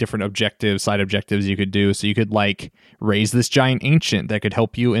was like different objectives, side objectives you could do. So you could like raise this giant ancient that could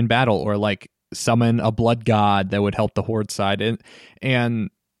help you in battle, or like summon a blood god that would help the horde side. And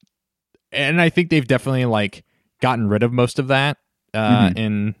I think they've definitely like gotten rid of most of that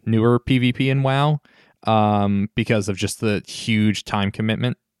in newer PvP and WoW because of just the huge time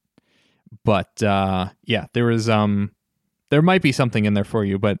commitment. But yeah, there might be something in there for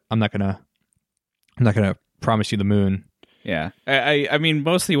you, but I'm not gonna promise you the moon. Yeah, I mean,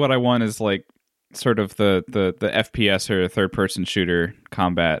 mostly what I want is like sort of the FPS or third person shooter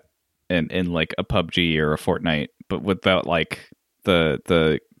combat in like a PUBG or a Fortnite, but without like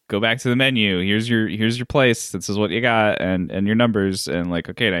the go back to the menu. Here's your place. This is what you got, and your numbers, and like,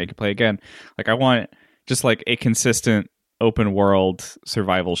 okay, now you can play again. Like I want just like a consistent open world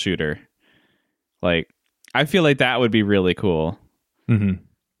survival shooter. Like I feel like that would be really cool. Mm-hmm.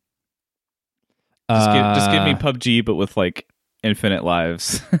 Just give me PUBG, but with like infinite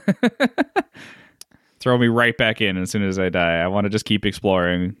lives. Throw me right back in as soon as I die. I want to just keep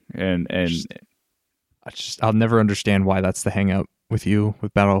exploring and I'll never understand why that's the hang up with you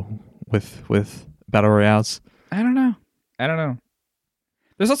with battle royales. I don't know.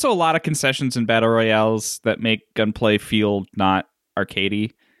 There's also a lot of concessions in battle royales that make gunplay feel not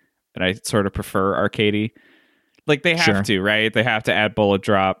arcadey, and I sort of prefer arcadey. Like they have to, right? They have to add bullet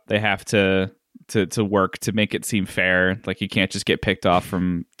drop. They have to work to make it seem fair. Like you can't just get picked off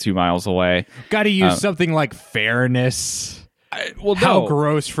from 2 miles away. Got to use something like fairness. How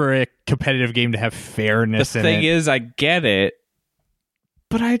gross for a competitive game to have fairness in it. The thing is, I get it,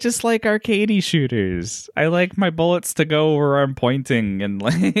 but I just like arcadey shooters. I like my bullets to go where I'm pointing, and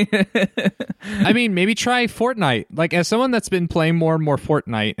like I mean, maybe try Fortnite. Like as someone that's been playing more and more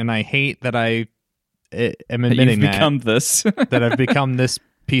Fortnite, and I hate that I am admitting that I've become this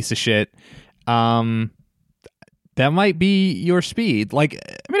piece of shit. That might be your speed. Like,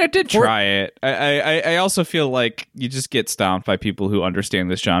 I mean, I did try it. I also feel like you just get stomped by people who understand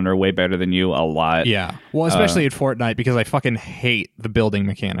this genre way better than you a lot. Yeah. Well, especially in Fortnite, because I fucking hate the building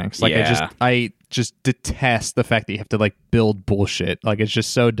mechanics. Like, yeah. I just detest the fact that you have to like build bullshit. Like, it's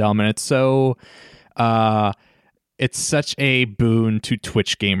just so dumb, and it's so it's such a boon to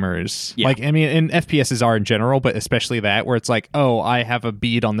Twitch gamers. Yeah. Like, I mean, and FPSs are in general, but especially that, where it's like, oh, I have a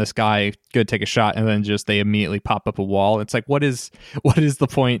bead on this guy, go take a shot, and then just they immediately pop up a wall. It's like, what is the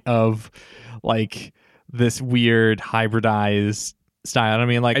point of like this weird hybridized style? I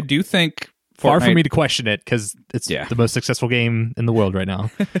mean, like, I do think Far from Fortnite- me to question it because it's the most successful game in the world right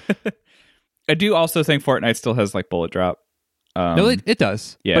now. I do also think Fortnite still has like bullet drop. No, it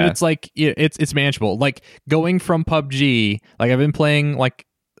does. Yeah. But it's like it's manageable. Like going from PUBG, like I've been playing like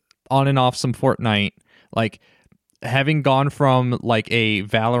on and off some Fortnite, like having gone from like a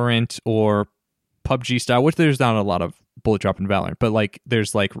Valorant or PUBG style, which there's not a lot of bullet drop in Valorant, but like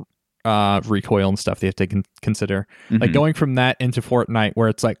there's like recoil and stuff they have to consider. Like going from that into Fortnite where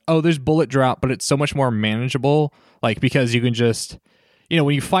it's like, oh, there's bullet drop, but it's so much more manageable, like because you can just,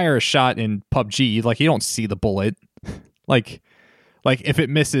 when you fire a shot in PUBG, like you don't see the bullet. like if it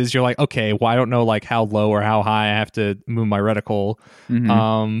misses, you're like, okay, well, I don't know like how low or how high I have to move my reticle.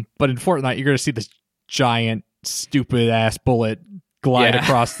 But in Fortnite, you're gonna see this giant stupid ass bullet glide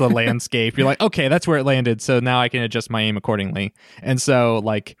across the landscape. You're like, okay, that's where it landed, so now I can adjust my aim accordingly. And so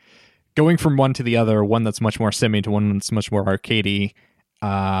like going from one to the other, one that's much more simmy to one that's much more arcadey,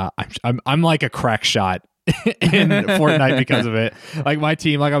 I'm like a crack shot in Fortnite because of it. Like my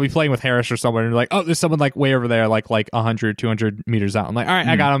team, like I'll be playing with Harris or someone and like, oh, there's someone like way over there, like 100 200 meters out. I'm like, all right,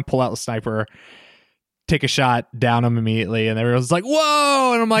 I got him. Pull out the sniper, take a shot, down him immediately, and everyone's like,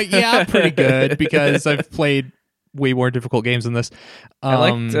 whoa. And I'm like, yeah, I'm pretty good because I've played way more difficult games than this. I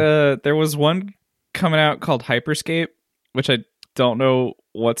liked there was one coming out called Hyperscape, which I don't know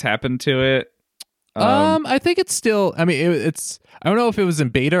what's happened to it. I think it's still, I mean, it's I don't know if it was in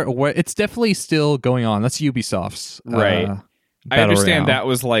beta or what. It's definitely still going on. That's Ubisoft's right. I Battle understand Royale. that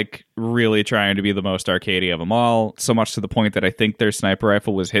was like really trying to be the most arcadey of them all, so much to the point that I think their sniper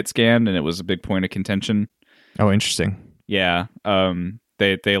rifle was hit scanned and it was a big point of contention. Oh, interesting. Yeah.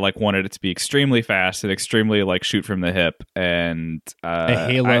 They like wanted it to be extremely fast and extremely like shoot from the hip, and A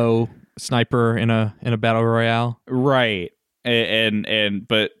Halo sniper in a Battle Royale. right. And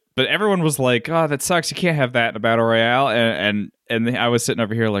but everyone was like, "Oh, that sucks. You can't have that in a battle royale." And I was sitting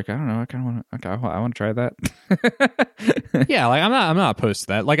over here like, I don't know. I kind of want to. Okay, I want to try that. Yeah, like I'm not opposed to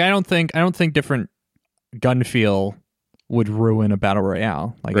that. Like I don't think different gun feel would ruin a battle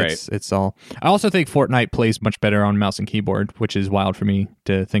royale. Like Right. it's all. I also think Fortnite plays much better on mouse and keyboard, which is wild for me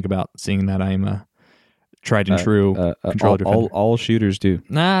to think about. Seeing that I'm a tried and true controller defender. all shooters do.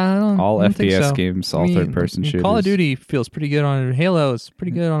 Nah, I don't think FPS so. games, all I mean, third-person shooters. Call of Duty feels pretty good on Halo. Is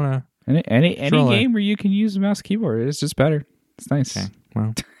pretty good on a. Any controller. game where you can use a mouse keyboard, it's just better. It's nice. Okay,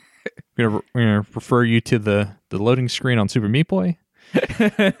 well, we're gonna refer you to the loading screen on Super Meat Boy.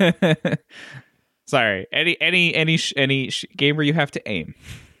 Sorry. Any game where you have to aim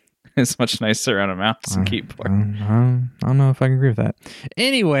is much nicer on a mouse and keyboard. I don't know if I can agree with that.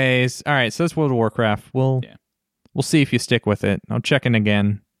 Anyways, all right. So that's World of Warcraft. We'll see if you stick with it. I'll check in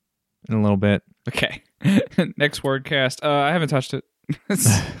again in a little bit. Okay. Next wordcast. I haven't touched it.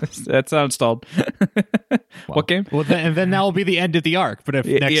 That's not installed. What game? Well, then that will be the end of the arc. But if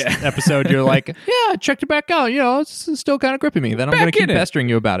next Yeah. episode you're like, yeah, I checked it back out. It's still kind of gripping me. Then I'm going to keep pestering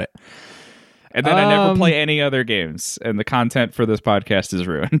you about it. And then I never play any other games, and the content for this podcast is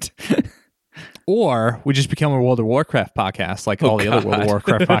ruined. Or we just become a World of Warcraft podcast, like all the other World of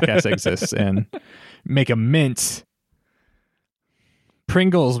Warcraft podcasts exist, and make a mint.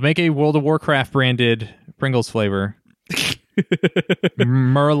 Pringles, make a World of Warcraft branded Pringles flavor.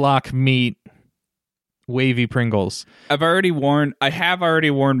 Murloc meat, wavy Pringles. I have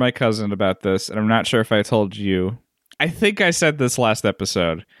already warned my cousin about this, and I'm not sure if I told you. I think I said this last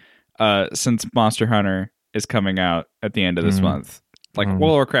episode. Since Monster Hunter is coming out at the end of this month, like World of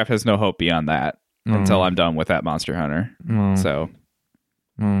Warcraft has no hope beyond that until I'm done with that Monster Hunter. So,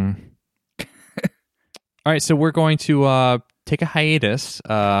 all right, so we're going to take a hiatus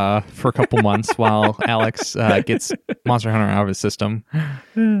for a couple months while Alex gets Monster Hunter out of his system.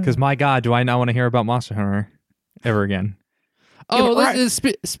 Because my God, do I not want to hear about Monster Hunter ever again? Oh,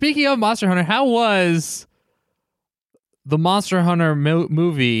 speaking of Monster Hunter, how was the Monster Hunter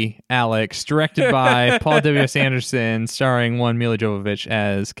movie, Alex, directed by Paul W.S. Anderson, starring one Mila Jovovich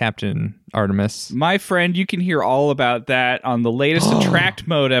as Captain Artemis? my friend, you can hear all about that on the latest Attract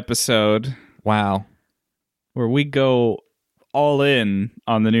Mode episode. Wow. Where we go all in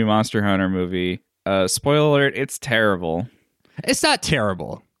on the new Monster Hunter movie. Spoiler alert, it's terrible. It's not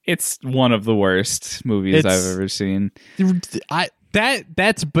terrible. It's one of the worst movies I've ever seen.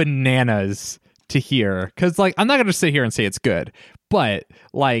 That's bananas to hear, because like I'm not gonna sit here and say it's good, but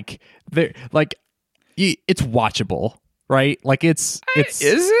it's watchable, right? Like it's Is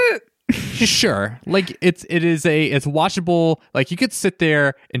it? Sure, like it's watchable. Like you could sit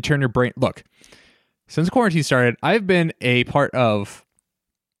there and turn your brain. Look, since quarantine started, I've been a part of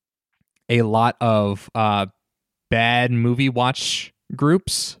a lot of bad movie watch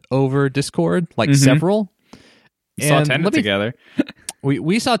groups over Discord, like several. Saw Tenet together.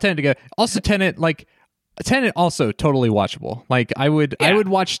 We saw Tenet together. Also, Tenet also totally watchable. Like I would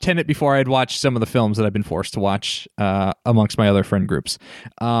watch Tenet before I'd watch some of the films that I've been forced to watch amongst my other friend groups.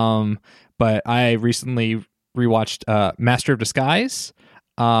 But I recently rewatched Master of Disguise.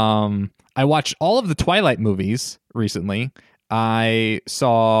 I watched all of the Twilight movies recently. I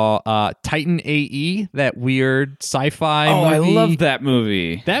saw Titan AE, that weird sci-fi movie. I love that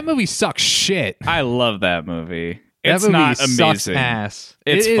movie. That movie sucks shit. I love that movie. That It's movie not sucks amazing. ass.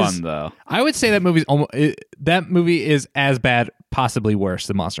 It's It is- fun though. I would say that movie is as bad, possibly worse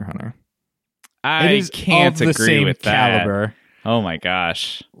than Monster Hunter. It I is can't of the agree same with that. caliber. Oh my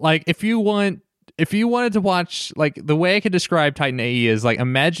gosh. Like if you wanted to watch, like the way I could describe Titan AE is like,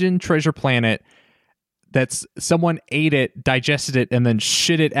 imagine Treasure Planet that's someone ate it, digested it, and then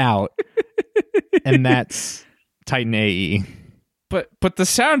shit it out. And that's Titan AE. But the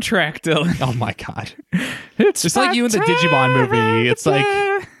soundtrack, Dylan. Oh my god. It's Just like you in the Digimon movie. It's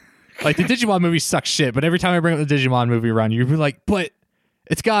like the Digimon movie sucks shit, but every time I bring up the Digimon movie around, you're like, but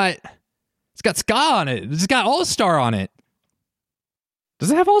it's got ska on it. It's got All Star on it.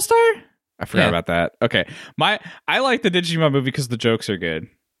 Does it have All Star? I forgot Yeah. about that. Okay. I like the Digimon movie because the jokes are good.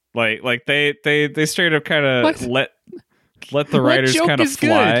 Like they straight up kind of let the What writers joke kind of is good?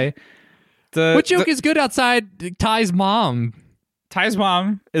 fly. What joke is good outside Ty's mom? Ty's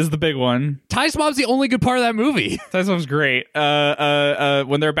mom is the big one. Ty's mom's the only good part of that movie. Ty's mom's great.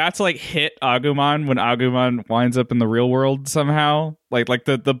 When they're about to like hit Agumon, when Agumon winds up in the real world somehow, like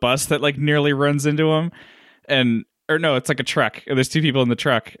the bus that like nearly runs into him, or no, it's like a truck. And there's two people in the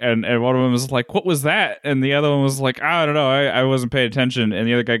truck, and one of them was like, "What was that?" And the other one was like, "I don't know, I wasn't paying attention." And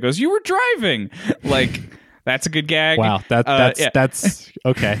the other guy goes, "You were driving." Like that's a good gag. Wow, that's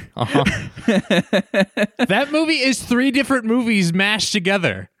okay. Uh-huh. That movie is 3 different movies mashed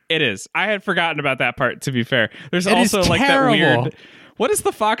together. It is. I had forgotten about that part, to be fair. There's It is also like that terrible. weird. What is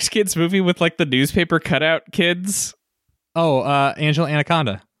the Fox Kids movie with like the newspaper cutout kids? Oh, Angela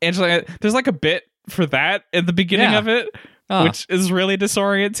Anaconda. Angela, there's like a bit for that in the beginning Yeah. of it, which is really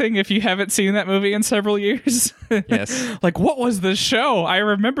disorienting if you haven't seen that movie in several years. Yes. Like, what was the show? I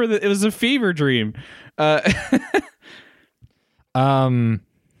remember that it was a fever dream.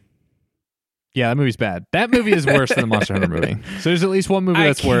 Yeah, that movie's bad. That movie is worse than the Monster Hunter movie. So there's at least one movie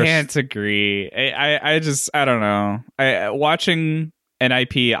that's worse. I can't agree. I don't know. Watching an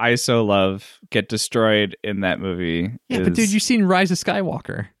IP I so love get destroyed in that movie. Yeah, but dude, you've seen Rise of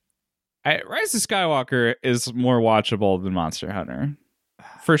Skywalker. Rise of Skywalker is more watchable than Monster Hunter,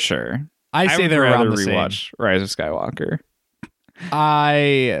 for sure. I say would they're rather around the same. rewatch Rise of Skywalker.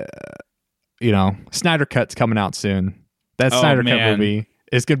 Snyder Cut's coming out soon. That Snyder Cut movie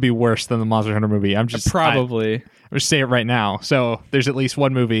is going to be worse than the Monster Hunter movie. I'm just probably. I'm just saying it right now. So there's at least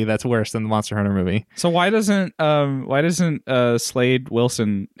one movie that's worse than the Monster Hunter movie. So why doesn't Slade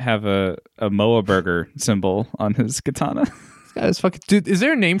Wilson have a Moa burger symbol on his katana? This guy is fucking dude. Is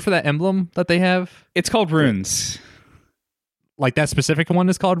there a name for that emblem that they have? It's called runes. Like that specific one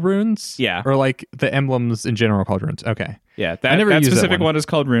is called runes? Yeah. Or like the emblems in general are called runes? Okay. Yeah, I never that used that specific one. one is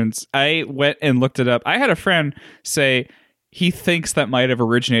called runes. I went and looked it up. I had a friend say he thinks that might have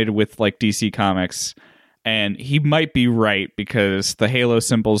originated with like DC Comics, and he might be right because the Halo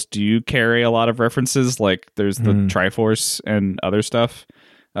symbols do carry a lot of references. Like there's the Triforce and other stuff.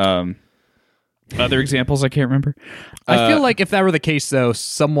 Other examples I can't remember. I feel like if that were the case, though,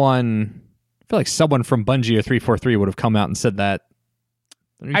 someone from Bungie or 343 would have come out and said that.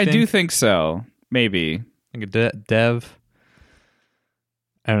 Don't you I think? do think so. Maybe. Like a dev.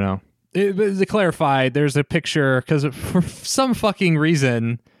 I don't know. To clarify, there's a picture because for some fucking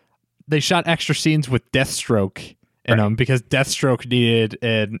reason they shot extra scenes with Deathstroke in them because Deathstroke needed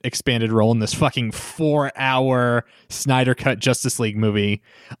an expanded role in this fucking 4-hour Snyder Cut Justice League movie.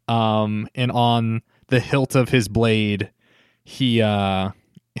 And on the hilt of his blade, he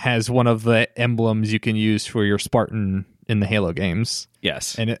has one of the emblems you can use for your Spartan in the Halo games.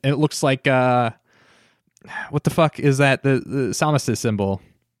 Yes. And it looks like what the fuck is that? The Samus symbol.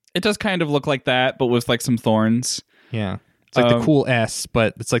 It does kind of look like that, but with like some thorns. Yeah. It's like the cool S,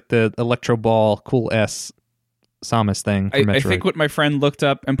 but it's like the Electro Ball cool S Samus thing. I think what my friend looked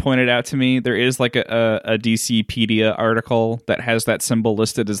up and pointed out to me, there is like a DCpedia article that has that symbol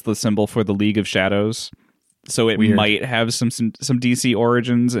listed as the symbol for the League of Shadows. So it might have some DC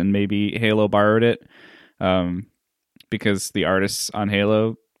origins, and maybe Halo borrowed it, because the artists on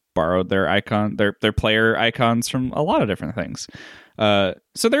Halo borrowed their player icons from a lot of different things.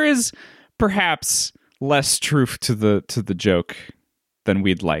 So there is perhaps less truth to the joke than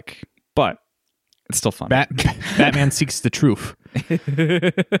we'd like, but it's still fun. Batman seeks the truth.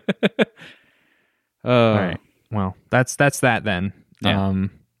 All right. Well, that's that then. Yeah.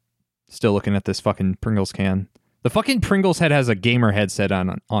 Still looking at this fucking Pringles can. The fucking Pringles head has a gamer headset on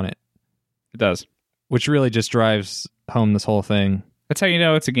it, It does. which really just drives home this whole thing. That's how you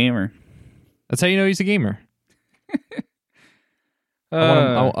know it's a gamer. That's how you know he's a gamer.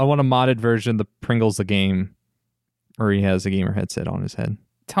 I want a modded version of the Pringles the game, where he has a gamer headset on his head.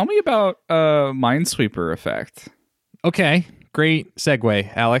 Tell me about Minesweeper Effect. Okay, great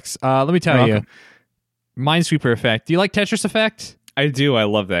segue, Alex. Let me tell you, Minesweeper Effect. Do you like Tetris Effect? I do. I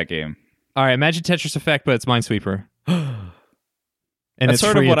love that game. All right, imagine Tetris Effect, but it's Minesweeper, and That's it's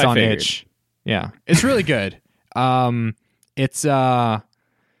sort of free. what It's I on figured. itch. Yeah, it's really good. It's so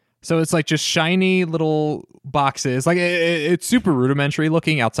it's like just shiny little boxes. Like it's super rudimentary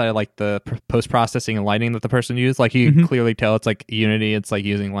looking outside of like the post processing and lighting that the person used. Like you can clearly tell it's like Unity. It's like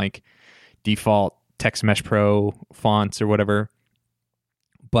using like default Text Mesh Pro fonts or whatever.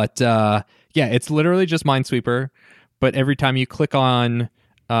 But yeah, it's literally just Minesweeper. But every time you click on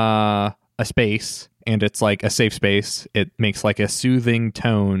a space and it's like a safe space, it makes like a soothing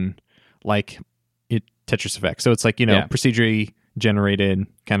tone, like Tetris Effect. So it's like, procedurally generated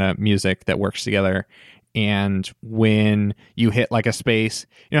kind of music that works together. And when you hit like a space,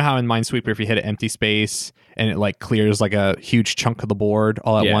 you know how in Minesweeper, if you hit an empty space and it like clears like a huge chunk of the board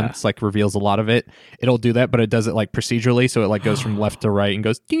all at once, like reveals a lot of it, it'll do that, but it does it like procedurally. So it like goes from left to right and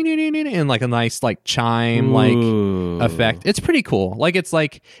goes ding, ding, ding, ding, and like a nice like chime like effect. It's pretty cool. Like it's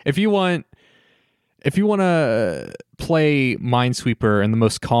like if you want to play Minesweeper in the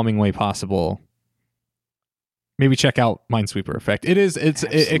most calming way possible, maybe check out Minesweeper Effect.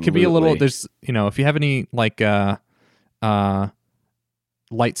 It could be a little, there's, if you have any like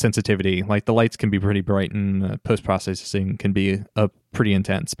light sensitivity, like the lights can be pretty bright and post-processing can be pretty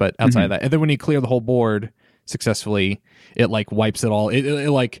intense, but outside of that, and then when you clear the whole board successfully, it like wipes it all. It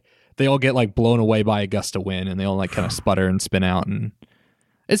like, they all get like blown away by a gust of wind and they all like kind of sputter and spin out, and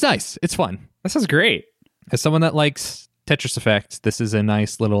it's nice. It's fun. That sounds great. As someone that likes Tetris Effect, this is a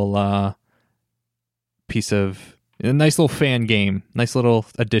nice little a nice little fan game, nice little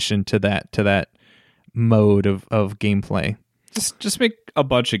addition to that mode of gameplay. Just make a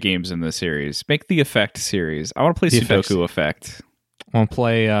bunch of games in this series. Make the Effect series. I want to play Sudoku Effect. I want to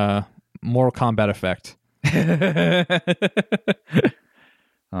play Mortal Kombat Effect.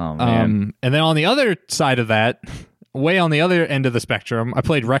 Oh man! And then on the other side of that, way on the other end of the spectrum, I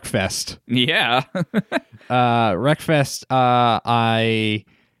played Wreckfest. Yeah. Wreckfest, I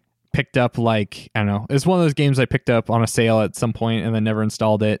picked up like, I don't know, it's one of those games I picked up on a sale at some point and then never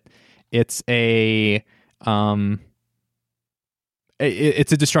installed it. It's a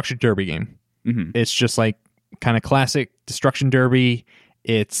it's a Destruction Derby game. Mm-hmm. It's just like kind of classic Destruction Derby.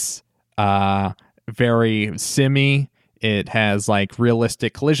 It's very simmy. It has like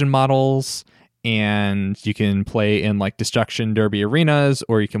realistic collision models, and you can play in like Destruction Derby arenas,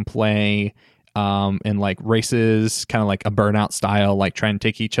 or you can play in like races, kind of like a Burnout style, like trying to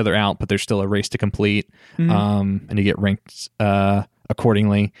take each other out, but there's still a race to complete. And you get ranked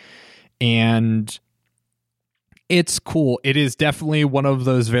accordingly. And it's cool. It is definitely one of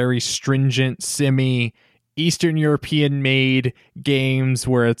those very stringent, simmy, Eastern European made games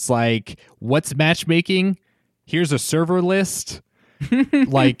where it's like, what's matchmaking? Here's a server list.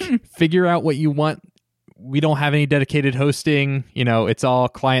 Like, figure out what you want. We don't have any dedicated hosting. It's all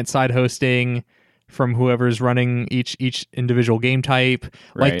client-side hosting from whoever's running each individual game type.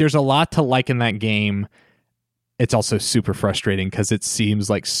 Right. Like, there's a lot to like in that game. It's also super frustrating because it seems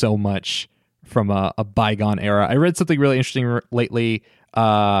like so much from a bygone era. I read something really interesting lately,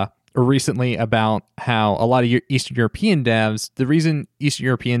 or recently, about how a lot of Eastern European devs, the reason Eastern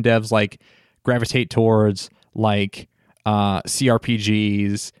European devs like gravitate towards like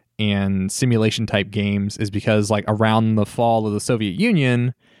CRPGs and simulation type games is because like around the fall of the Soviet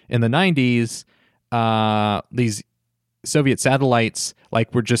Union in the 90s, these Soviet satellites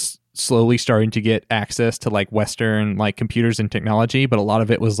like were just slowly starting to get access to like Western like computers and technology, but a lot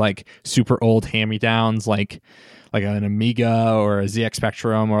of it was like super old hand-me-downs, like an Amiga or a ZX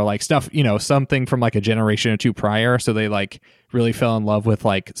Spectrum or like stuff, something from like a generation or two prior. So they like really fell in love with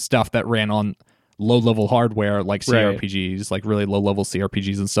like stuff that ran on low-level hardware, like CRPGs, like really low-level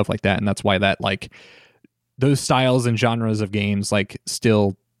CRPGs and stuff like that. And that's why that like those styles and genres of games like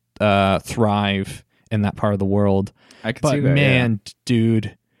still thrive in that part of the world. I can see that. Man,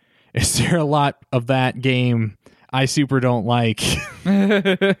 dude, is there a lot of that game I super don't like?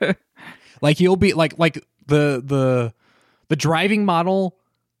 Like you'll be like the driving model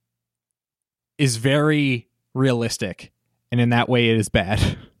is very realistic, and in that way it is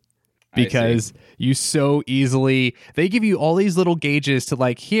bad. because you so easily, they give you all these little gauges to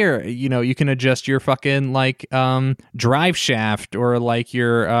like, here, you can adjust your fucking like drive shaft, or like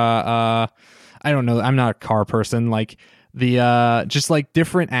your I don't know, I'm not a car person, like the just like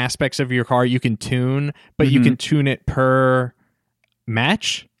different aspects of your car you can tune, but you can tune it per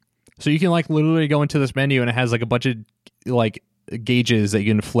match. So you can like literally go into this menu and it has like a bunch of like gauges that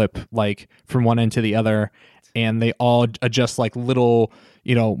you can flip like from one end to the other, and they all adjust like little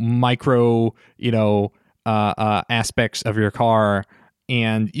micro aspects of your car,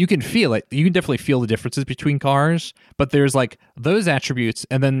 and you can feel it. You can definitely feel the differences between cars, but there's like those attributes,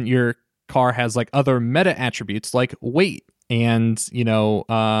 and then your car has like other meta attributes like weight and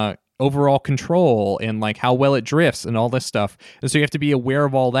overall control and like how well it drifts and all this stuff. And so you have to be aware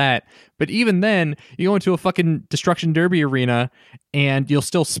of all that. But even then, you go into a fucking Destruction Derby arena and you'll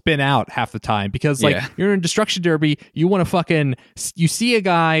still spin out half the time, because like you're in Destruction Derby, you want to fucking, you see a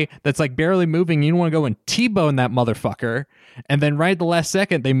guy that's like barely moving, you want to go and T-bone that motherfucker, and then right at the last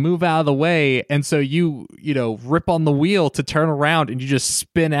second they move out of the way, and so you rip on the wheel to turn around and you just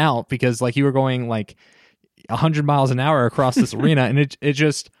spin out because like you were going like 100 miles an hour across this arena. And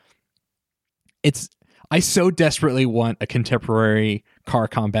I so desperately want a contemporary car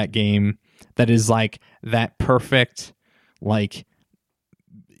combat game that is like that perfect, like,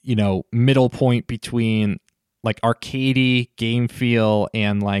 middle point between like arcadey game feel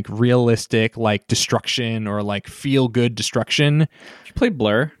and like realistic, like destruction, or like feel good destruction. Did you play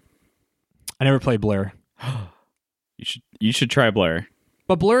Blur? I never played Blur. You should try Blur.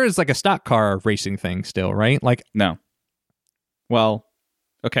 But Blur is like a stock car racing thing still, right? Like, no. Well,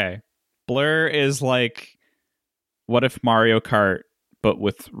 okay. Blur is like, what if Mario Kart, but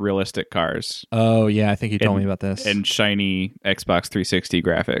with realistic cars? Oh yeah, I think you told me about this. And shiny Xbox 360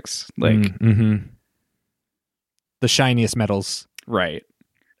 graphics, like the shiniest metals. Right.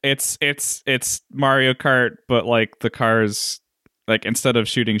 It's Mario Kart, but like the cars, like instead of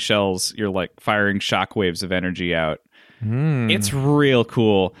shooting shells, you're like firing shockwaves of energy out. It's real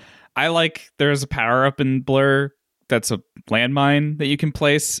cool. There's a power up in Blur that's a landmine that you can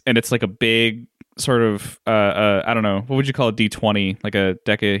place, and it's like a big sort of I don't know, what would you call a D20, like a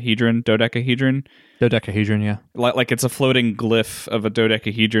dodecahedron, yeah, like it's a floating glyph of a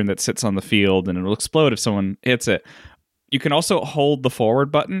dodecahedron that sits on the field, and it'll explode if someone hits it. You can also hold the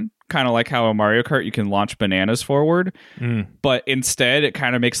forward button, kind of like how in Mario Kart you can launch bananas forward, but instead it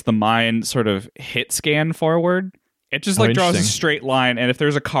kind of makes the mine sort of hit scan forward. It just like draws a straight line, and if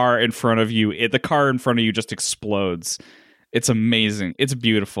there's a car in front of you, the car in front of you just explodes. It's amazing. It's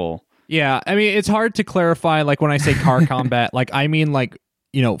beautiful. Yeah, I mean, it's hard to clarify. Like when I say car combat, like I mean like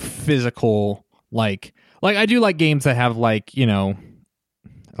physical. Like I do like games that have like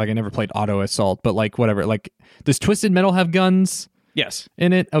like I never played Auto Assault, but like whatever. Like does Twisted Metal have guns? Yes.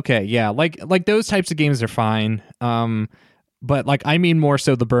 In it? Okay, yeah. Like those types of games are fine. But like I mean more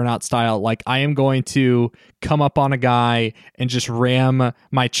so the Burnout style. Like I am going to come up on a guy and just ram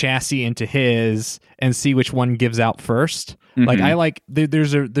my chassis into his and see which one gives out first. Like I like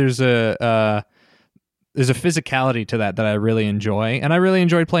there's a physicality to that I really enjoy, and I really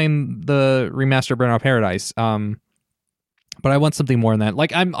enjoyed playing the remastered Burnout Paradise. But I want something more than that.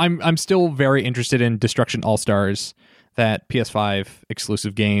 Like I'm still very interested in Destruction All Stars, that PS5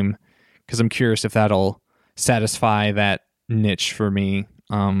 exclusive game, because I'm curious if that'll satisfy that niche for me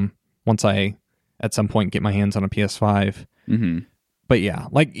once I at some point get my hands on a PS5. But yeah,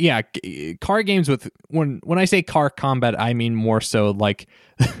 like car games with when I say car combat, I mean more so like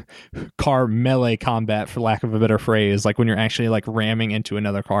car melee combat, for lack of a better phrase, like when you're actually like ramming into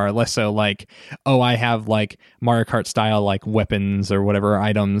another car, less so like, oh, I have like Mario Kart style like weapons or whatever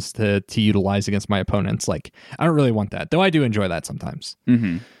items to utilize against my opponents. Like I don't really want that, though I do enjoy that sometimes.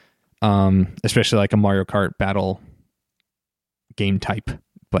 Especially like a Mario Kart battle game type.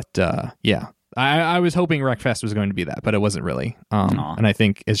 But yeah, I was hoping Wreckfest was going to be that, but it wasn't really. And I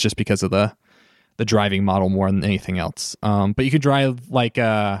think it's just because of the driving model more than anything else. But you could drive like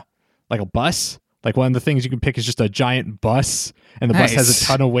a bus. Like one of the things you can pick is just a giant bus, and the bus has a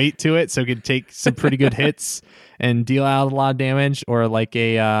ton of weight to it, so it could take some pretty good hits and deal out a lot of damage. Or like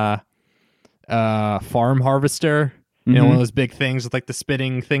a farm harvester. One of those big things with like the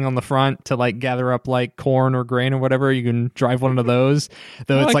spinning thing on the front to like gather up like corn or grain or whatever. You can drive one of those.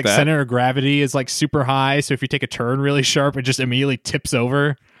 Though it's like center of gravity is like super high, so if you take a turn really sharp, it just immediately tips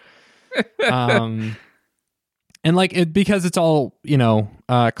over. And like because it's all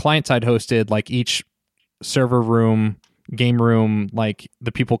client side hosted, like each server room, game room, like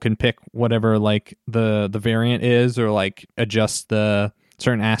the people can pick whatever like the variant is, or like adjust the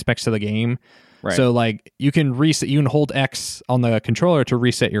certain aspects of the game. Right. So like you can reset, you can hold X on the controller to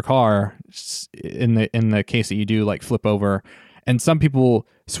reset your car in the case that you do like flip over. And some people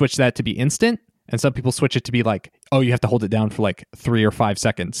switch that to be instant, and some people switch it to be like, oh, you have to hold it down for like 3 or 5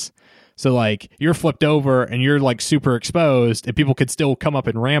 seconds. So like you're flipped over and you're like super exposed, and people could still come up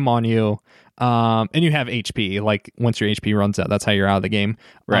and ram on you. And you have HP. Like once your HP runs out, that's how you're out of the game.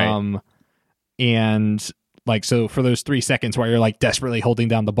 Right. And like, so for those 3 seconds while you're like desperately holding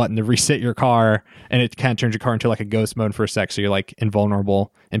down the button to reset your car, and it kind of turns your car into like a ghost mode for a sec, so you're like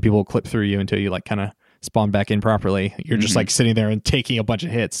invulnerable, and people will clip through you until you like kind of spawn back in properly. You're just like sitting there and taking a bunch of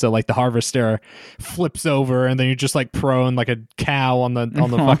hits. So like the harvester flips over, and then you're just like prone like a cow on the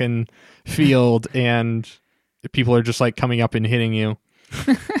fucking field, and people are just like coming up and hitting you.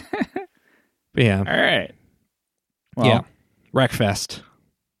 But yeah. All right. Well, Yeah. Wreckfest.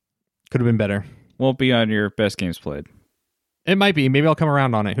 Could have been better. won't be on your best games played. It might be. Maybe I'll come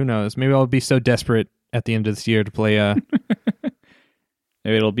around on it. Who knows? Maybe I'll be so desperate at the end of this year to play.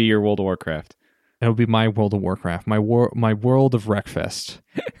 Maybe it'll be your World of Warcraft. It'll be my World of Warcraft. My world of Wreckfest.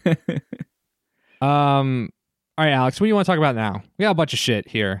 All right, Alex. What do you want to talk about now? We got a bunch of shit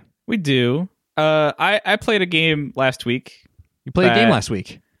here. We do. I played a game last week. You played a game last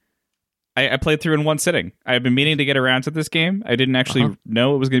week. I played through in one sitting. I've been meaning to get around to this game. I didn't actually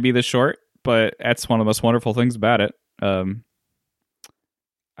know it was going to be this short, but that's one of the most wonderful things about it.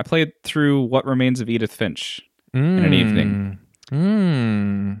 I played through What Remains of Edith Finch in an evening,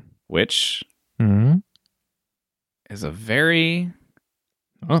 which is a very,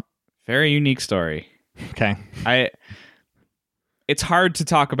 very unique story. Okay. It's hard to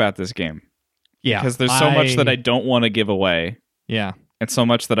talk about this game. Yeah. Because there's so much that I don't want to give away. Yeah. And so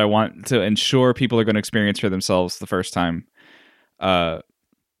much that I want to ensure people are going to experience for themselves the first time. But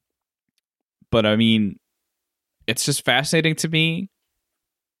I mean, it's just fascinating to me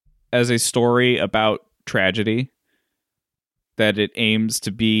as a story about tragedy, that it aims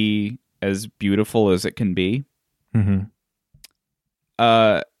to be as beautiful as it can be. Mm-hmm.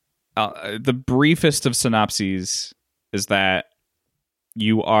 The briefest of synopses is that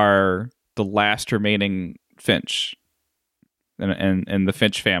you are the last remaining Finch in the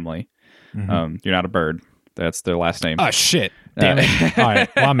Finch family. Mm-hmm. You're not a bird. That's their last name. Oh, shit. Damn it. All right.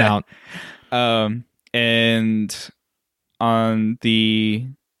 Well, I'm out. And on the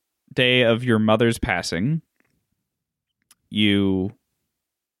day of your mother's passing, you,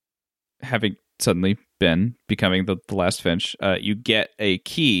 having suddenly been becoming the last Finch, you get a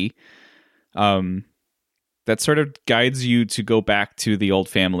key that sort of guides you to go back to the old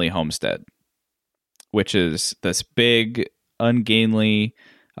family homestead, which is this big, ungainly,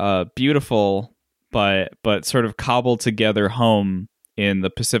 beautiful, but sort of cobbled together home in the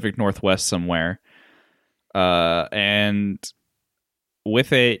Pacific Northwest somewhere. And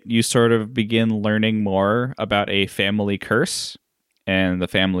with it, you sort of begin learning more about a family curse and the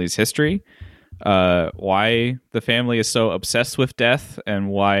family's history. Why the family is so obsessed with death, and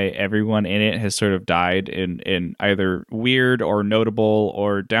why everyone in it has sort of died in either weird or notable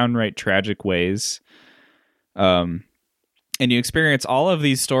or downright tragic ways. And you experience all of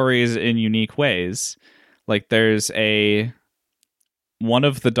these stories in unique ways. Like there's one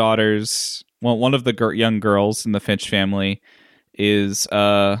of the daughters, well, one of the young girls in the Finch family is,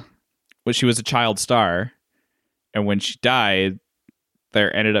 she was a child star. And when she died,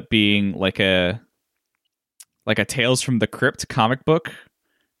 there ended up being like a Tales from the Crypt comic book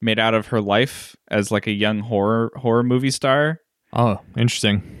made out of her life as like a young horror movie star. Oh,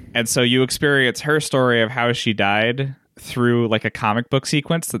 interesting. And so you experience her story of how she died through like a comic book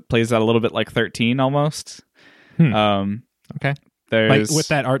sequence that plays out a little bit like 13 almost. Okay. There's, like with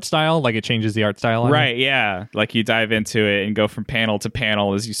that art style, like it changes the art style. Right, yeah. Like you dive into it and go from panel to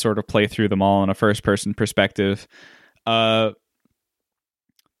panel as you sort of play through them all in a first person perspective.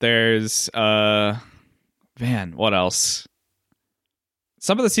 There's man, what else?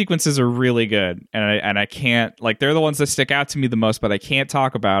 Some of the sequences are really good, and I can't, like, they're the ones that stick out to me the most, but I can't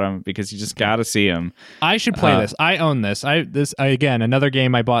talk about them because you just got to see them. I should play this. I own this. Again, another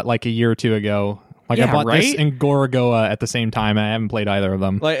game I bought like a year or two ago. Like I bought this and Gorogoa at the same time, and I haven't played either of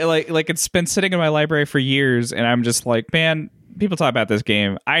them. Like it's been sitting in my library for years, and I'm just like, man, people talk about this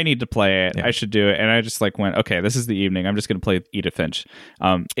game. I need to play it. Yeah. I should do it. And I just like went, okay, this is the evening. I'm just going to play Edith Finch.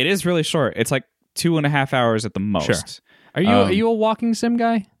 It is really short. It's like 2.5 hours at the most. Sure. Are you a walking sim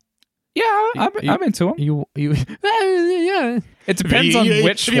guy? Yeah, I'm into them. You yeah. It depends on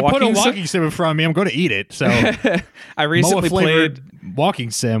which. If you put a walking sim in front of me, I'm going to eat it. So I recently played walking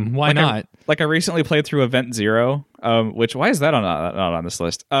sim. Why not? I recently played through Event Zero. Which, why is that not on this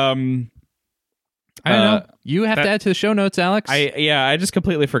list? I don't know. You have to add to the show notes, Alex. I just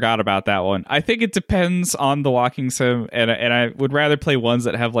completely forgot about that one. I think it depends on the walking sim, and I would rather play ones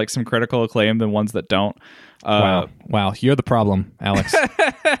that have like some critical acclaim than ones that don't. Wow, you're the problem, Alex.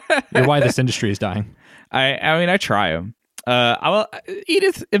 You're why this industry is dying. I mean, I try them.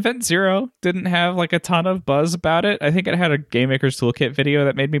 Edith Event Zero didn't have like a ton of buzz about it. I think it had a Game Maker's Toolkit video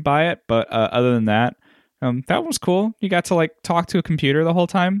that made me buy it, but other than that, that was cool. You got to like talk to a computer the whole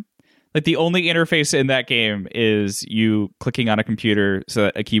time. Like the only interface in that game is you clicking on a computer so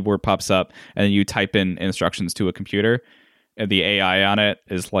that a keyboard pops up and then you type in instructions to a computer, and the AI on it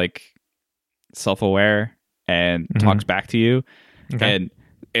is like self-aware and talks back to you. Okay. And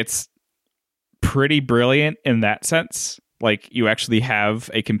it's pretty brilliant in that sense. Like you actually have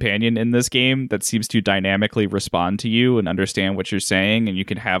a companion in this game that seems to dynamically respond to you and understand what you're saying, and you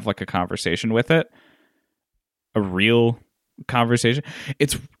can have like a conversation with it. A real conversation.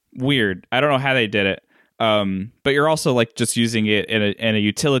 It's weird. I don't know how they did it. But you're also like just using it in a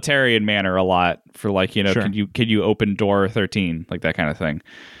utilitarian manner a lot for like, you know, sure. Can you open door 13, like that kind of thing.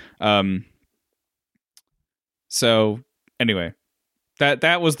 So anyway,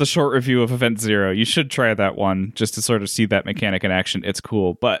 that was the short review of Event Zero. You should try that one just to sort of see that mechanic in action. It's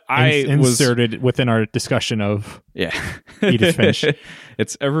cool. But inserted within our discussion of Edith Finch.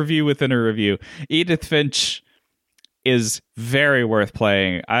 It's a review within a review. Edith Finch is very worth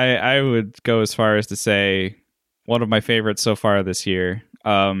playing. I would go as far as to say one of my favorites so far this year.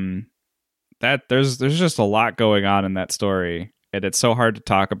 That there's just a lot going on in that story, and it's so hard to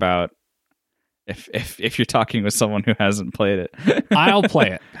talk about if you're talking with someone who hasn't played it. I'll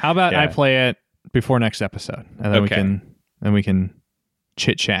play it. How about I play it before next episode, and then we can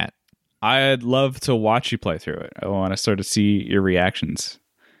chit chat. I'd love to watch you play through it. I want to sort of see your reactions.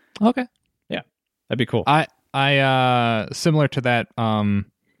 Okay. Yeah, that'd be cool. I similar to that,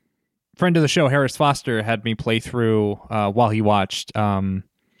 friend of the show, Harris Foster, had me play through while he watched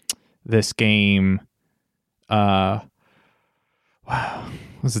this game. Wow,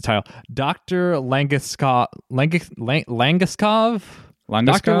 what's the title? Dr. Langeskov,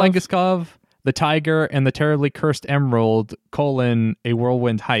 Dr. Langeskov, the Tiger and the Terribly Cursed Emerald: A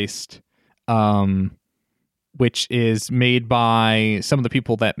Whirlwind Heist, which is made by some of the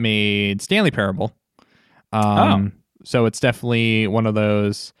people that made Stanley Parable. So it's definitely one of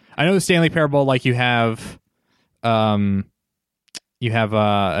those. I know the Stanley Parable, like you have Davey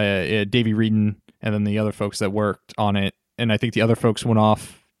Wreden and then the other folks that worked on it, and I think the other folks went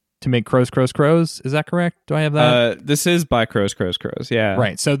off to make Crows. Is that correct? Do I have that? This is by Crows. Yeah.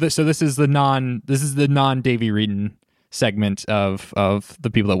 Right. So this is the non Davey Wreden segment of the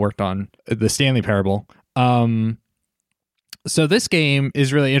people that worked on the Stanley Parable. So this game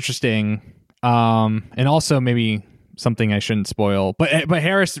is really interesting. And also maybe something I shouldn't spoil, but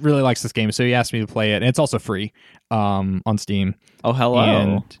Harris really likes this game, so he asked me to play it, and it's also free on Steam. Oh,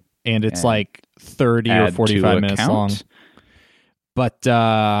 hello. And it's like 30 or 45 minutes long. But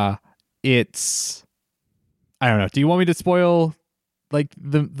it's, I don't know. Do you want me to spoil like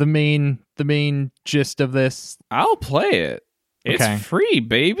the main gist of this? I'll play it. It's free,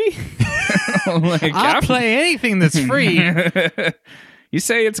 baby. I'll play anything that's free. You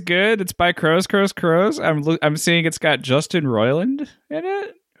say it's good. It's by Crows. I'm seeing it's got Justin Roiland in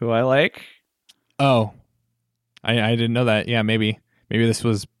it, who I like. Oh, I didn't know that. Yeah, maybe this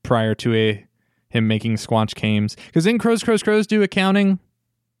was prior to him making Squanch Games. Because didn't Crows do accounting?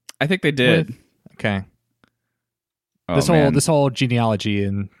 I think they did. Okay. Oh, this whole genealogy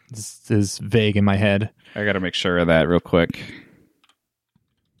is vague in my head. I got to make sure of that real quick.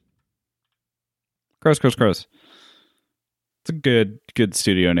 Crows. It's a good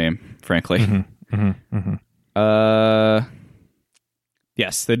studio name, frankly.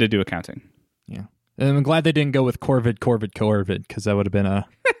 Yes, they did do accounting. Yeah. And I'm glad they didn't go with Corvid, because that would have been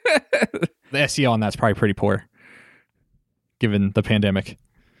the SEO on that's probably pretty poor, given the pandemic.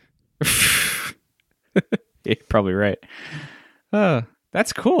 You're probably right.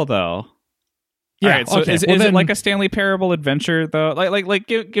 That's cool, though. Yeah. All right, so is it like a Stanley Parable adventure, though? Like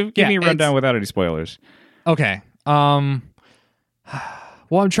give me a rundown without any spoilers. Okay.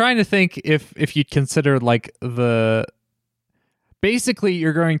 Well, I'm trying to think if you'd consider like basically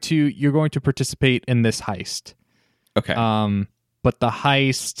you're going to participate in this heist. Okay. But the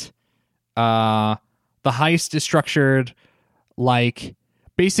heist is structured like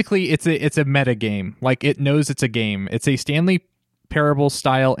basically it's a meta game. Like it knows it's a game. It's a Stanley Parable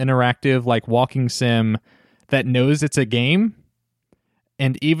style interactive like walking sim that knows it's a game.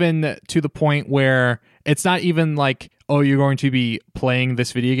 And even to the point where it's not even like, oh, you're going to be playing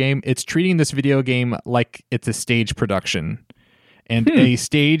this video game. It's treating this video game like it's a stage production. and a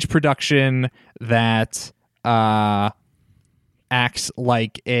stage production that acts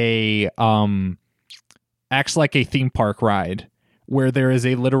like a theme park ride, where there is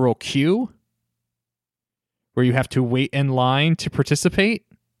a literal queue where you have to wait in line to participate.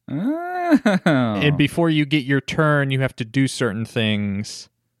 Oh. And before you get your turn, you have to do certain things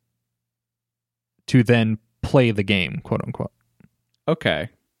to then play the game, quote unquote. Okay.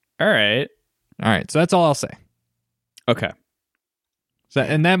 All right. So that's all I'll say. Okay. So,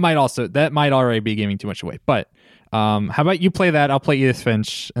 and that might already be giving too much away. But how about you play that? I'll play Edith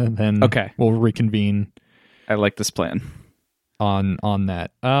Finch, and then we'll reconvene. I like this plan. On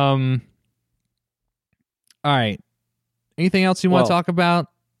that. All right. Anything else you want to talk about?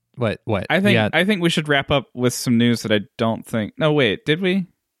 What? I think we should wrap up with some news that I don't think. No, wait. Did we?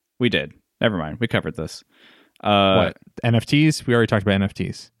 We did. Never mind. We covered this. What? NFTs? We already talked about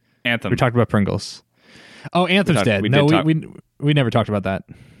NFTs. Anthem. We talked about Pringles. Oh, Anthem's dead. No, we never talked about that.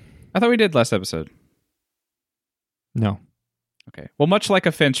 I thought we did last episode. No. Okay. Well, much like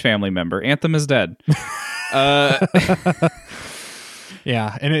a Finch family member, Anthem is dead.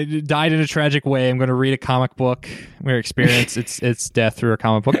 Yeah, and it died in a tragic way. I'm going to read a comic book where experience its death through a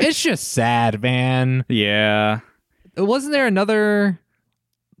comic book. It's just sad, man. Yeah. Wasn't there another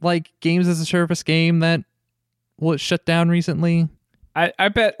like games as a service game that was shut down recently? I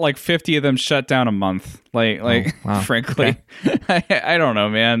bet like 50 of them shut down a month. Wow. Frankly, okay. I don't know,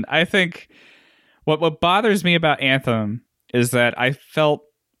 man. I think what bothers me about Anthem is that I felt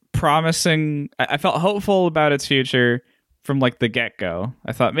promising. I felt hopeful about its future from like the get go.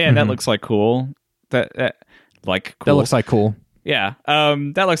 I thought, man, that looks like cool. That looks like cool. Yeah.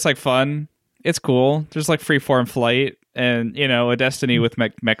 That looks like fun. It's cool. There's like freeform flight, and a Destiny with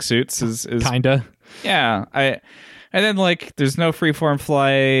mech suits is kinda. Yeah. And then like there's no freeform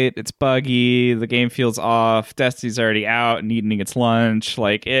flight. It's buggy. The game feels off. Destiny's already out and eating its lunch.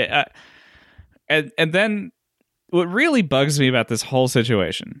 Like it. And then what really bugs me about this whole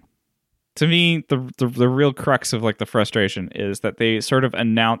situation, to me, the real crux of like the frustration is that they sort of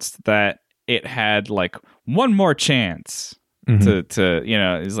announced that it had like one more chance to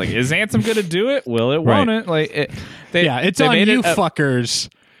it's like, is Anthem gonna do it? Will it? Won't it? Like it's on you fuckers.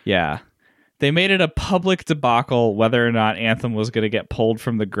 Yeah. They made it a public debacle whether or not Anthem was going to get pulled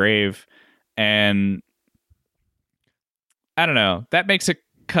from the grave. And I don't know. That makes it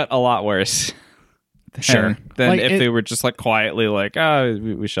cut a lot worse. Than if they were just like quietly like,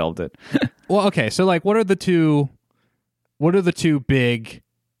 we shelved it. Well, okay. So like, what are the two big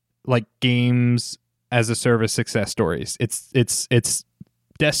like games as a service success stories? It's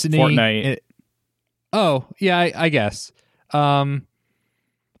Destiny. Fortnite. I guess.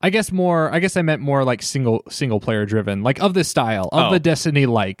 I guess I meant more like single player driven, like of this style, of the Destiny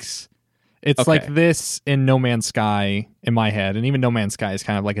likes. It's like this in No Man's Sky in my head, and even No Man's Sky is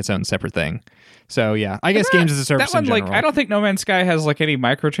kind of like its own separate thing. So yeah, I guess games as a service. That one, in general. like, I don't think No Man's Sky has like any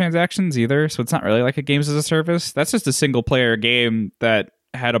microtransactions either, so it's not really like a games as a service. That's just a single player game that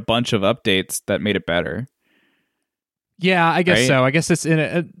had a bunch of updates that made it better. Yeah, I guess so. I guess it's in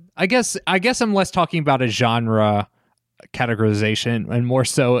a. I guess I'm less talking about a genre categorization and more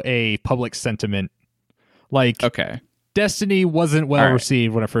so a public sentiment. Like, Destiny wasn't well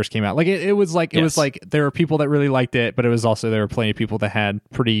received when it first came out. Like it was like it was like there were people that really liked it, but it was also there were plenty of people that had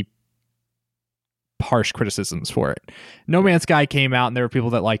pretty harsh criticisms for it. No Man's Sky came out and there were people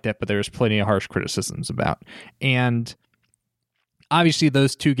that liked it, but there was plenty of harsh criticisms about. And obviously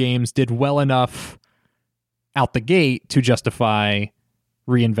those two games did well enough out the gate to justify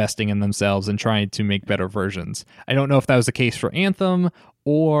reinvesting in themselves and trying to make better versions. I don't know if that was the case for Anthem,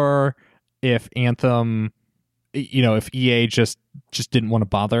 or if Anthem, if EA just didn't want to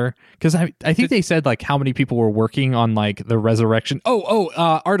bother, because I think they said like how many people were working on like the Resurrection.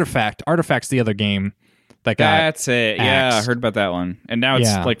 Artifact. Artifact's the other game that got That's it. axed. Yeah, I heard about that one. And now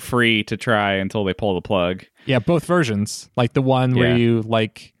it's like free to try until they pull the plug. Yeah, both versions. Like the one where you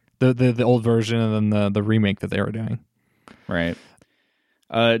like the old version and then the remake that they were doing. Right.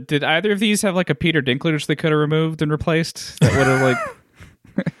 Did either of these have like a Peter Dinklage they could have removed and replaced that would have like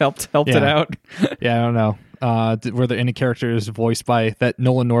helped it out? Yeah, I don't know. Were there any characters voiced by that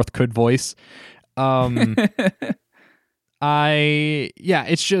Nolan North could voice? It's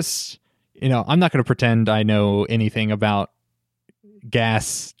just, I'm not going to pretend I know anything about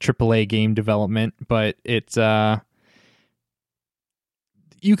gas AAA game development, but it's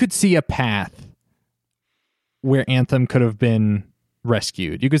you could see a path where Anthem could have been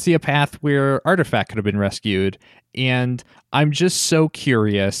rescued. You could see a path where Artifact could have been rescued. And I'm just so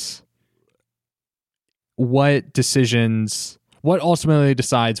curious what ultimately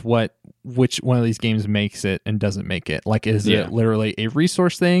decides what which one of these games makes it and doesn't make it. Like, is Yeah. it literally a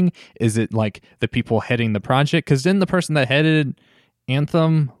resource thing? Is it like the people heading the project? Because didn't the person that headed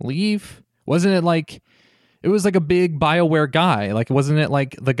Anthem leave? Wasn't it like it was like a big BioWare guy? Like, wasn't it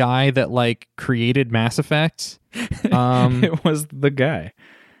like the guy that like created Mass Effect? It was the guy.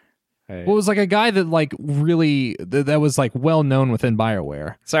 Well, it was like a guy that like really that was like well known within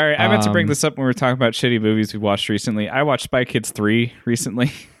BioWare. Sorry, I meant to bring this up when we were talking about shitty movies we watched recently. I watched Spy Kids 3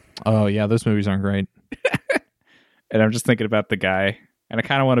 recently. Oh yeah, those movies aren't great. And I'm just thinking about the guy. And I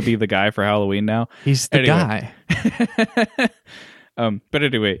kind of want to be the guy for Halloween now. He's the guy. But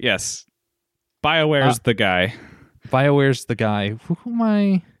anyway, yes. BioWare's the guy. BioWare's the guy. Who am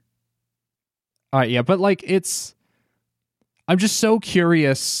I? All right, yeah, but like I'm just so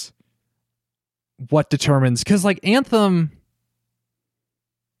curious what determines, because like Anthem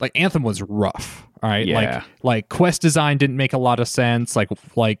was rough. All right, Yeah. like quest design didn't make a lot of sense.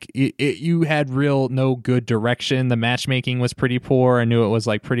 Like you had real no good direction. The matchmaking was pretty poor. I knew it was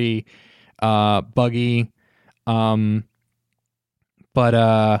like pretty buggy.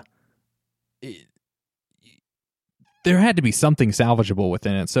 But there had to be something salvageable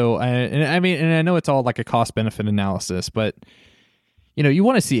within it. So I mean, and I know it's all like a cost benefit analysis, but you know, you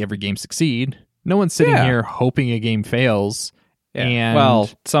want to see every game succeed. No one's sitting here hoping a game fails. Yeah. And Well,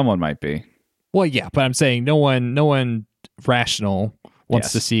 someone might be. well, yeah, but I'm saying no one rational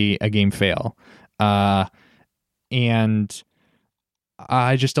wants to see a game fail. And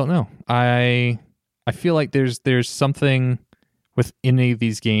I just don't know. I feel like there's something with any of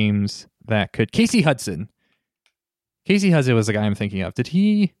these games that could. Casey Hudson was the guy I'm thinking of. Did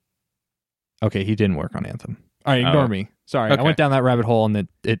he? Okay, he didn't work on Anthem. All right, ignore me. Sorry, Okay. I went down that rabbit hole and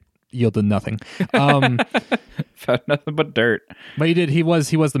it yielded nothing. Found nothing but dirt. But he did. He was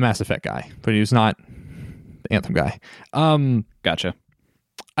the Mass Effect guy, but he was not the Anthem guy. Gotcha.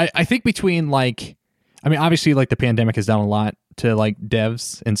 I think between like, I mean, obviously like the pandemic has done a lot to like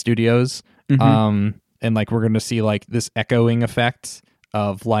devs and studios. And like we're going to see like this echoing effect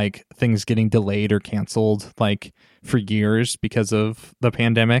of like things getting delayed or canceled like for years because of the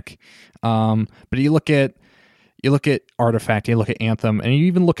pandemic. But you look at Artifact, you look at Anthem, and you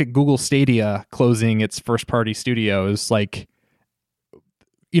even look at Google Stadia closing its first party studios, like,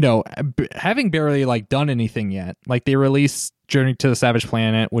 you know, having barely like done anything yet. Like they released Journey to the Savage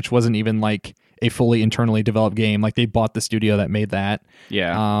Planet, which wasn't even like a fully internally developed game. Like they bought the studio that made that.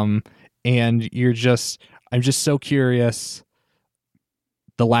 Yeah. And I'm just so curious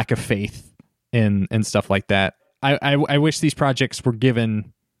the lack of faith in stuff like that. I wish these projects were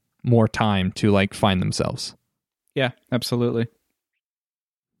given more time to like find themselves. Yeah, absolutely.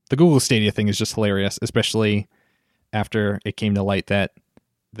 The Google Stadia thing is just hilarious, especially after it came to light that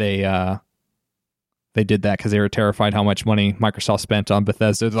they did that because they were terrified how much money Microsoft spent on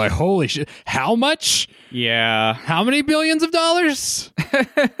Bethesda. They're like, holy shit, how much? Yeah. How many billions of dollars?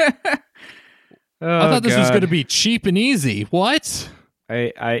 I thought this was going to be cheap and easy. What?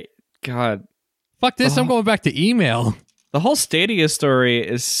 God. Fuck this, I'm going back to email. The whole Stadia story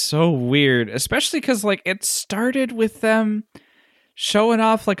is so weird, especially because like it started with them showing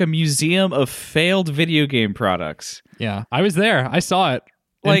off like a museum of failed video game products. Yeah, I was there. I saw it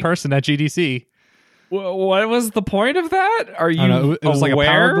in person at GDC. What was the point of that? Are you? I don't know, it was like a aware?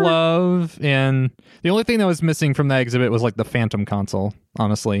 Power Glove, and the only thing that was missing from that exhibit was like the Phantom console.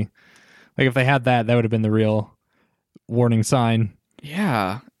 Honestly, like if they had that, that would have been the real warning sign.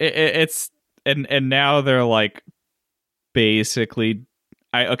 Yeah, it's and now they're like basically.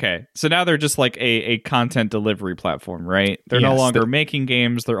 So now they're just like a content delivery platform, right? They're no Yes, longer making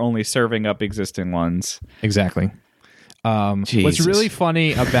games; they're only serving up existing ones. Exactly. What's Jesus. really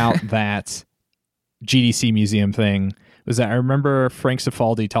funny about that GDC museum thing was that I remember Frank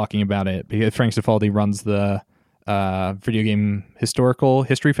Cifaldi talking about it, because Frank Cifaldi runs the Video Game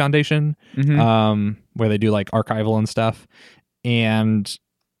History Foundation, where they do like archival and stuff. And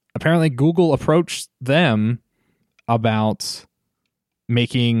apparently Google approached them about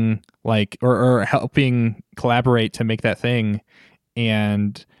making like or helping collaborate to make that thing,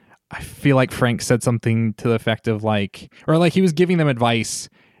 and I feel like Frank said something to the effect of like, or like he was giving them advice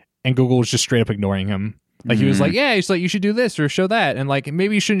and Google was just straight up ignoring him. Like he was like, yeah, he's like, you should do this or show that, and like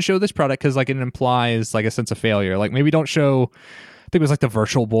maybe you shouldn't show this product because like it implies like a sense of failure. Like maybe don't show, I think it was like the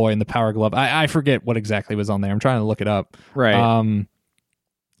Virtual Boy and the Power Glove. I forget what exactly was on there. I'm trying to look it up. Right.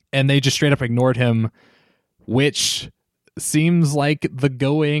 And they just straight up ignored him, which seems like the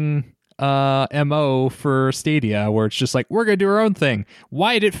going MO for Stadia, where it's just like, we're gonna do our own thing.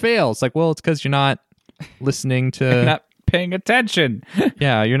 Why did it fail? It's like, well, it's because you're not listening to Not paying attention.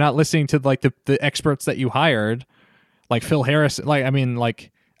 yeah, you're not listening to like the experts that you hired, like Phil Harris. Like, I mean,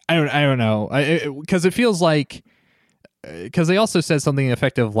 like I don't know, because it feels like, because they also said something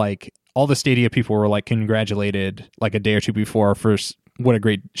effective like all the Stadia people were like congratulated like a day or two before for what a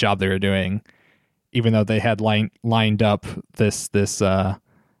great job they were doing, even though they had lined up this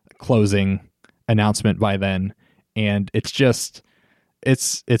closing announcement by then. And it's just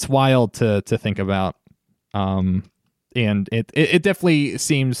it's wild to think about, and it definitely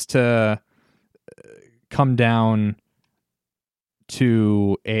seems to come down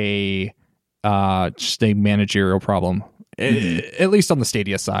to a just a managerial problem, at least on the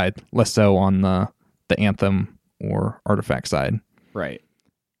Stadia side, less so on the Anthem or Artifact side. Right.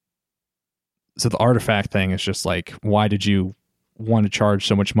 So the Artifact thing is just like, why did you want to charge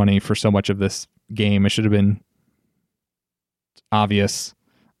so much money for so much of this game? It should have been obvious.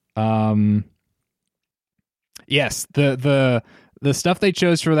 Yes, the stuff they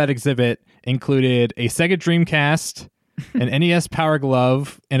chose for that exhibit included a Sega Dreamcast, an NES Power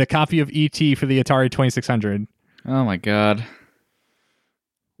Glove, and a copy of E.T. for the Atari 2600. Oh my god.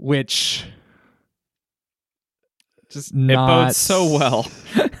 Which just it bodes so well.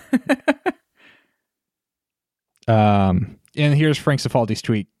 And here's Frank Cifaldi's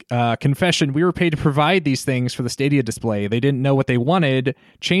tweet. Confession, we were paid to provide these things for the Stadia display. They didn't know what they wanted,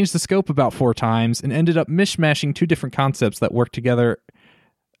 changed the scope about 4 times, and ended up mishmashing 2 different concepts that worked together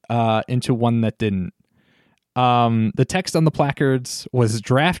into one that didn't. The text on the placards was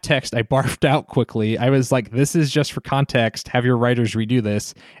draft text I barfed out quickly. I was like, this is just for context. Have your writers redo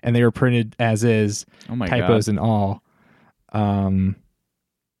this. And they were printed as is, typos and all.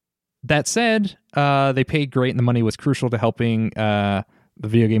 That said, they paid great, and the money was crucial to helping the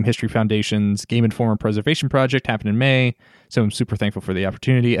Video Game History Foundation's Game Informer Preservation Project happen in May. So I'm super thankful for the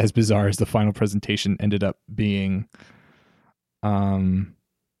opportunity, as bizarre as the final presentation ended up being.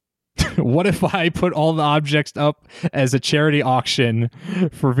 What if I put all the objects up as a charity auction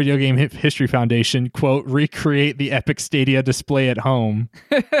for Video Game History Foundation, quote, recreate the epic Stadia display at home?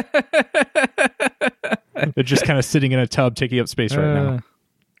 They're just kind of sitting in a tub taking up space right now.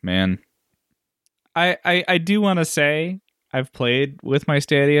 Man. I do want to say I've played with my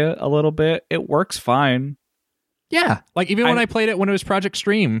Stadia a little bit. It works fine. Yeah. Like even when I played it when it was Project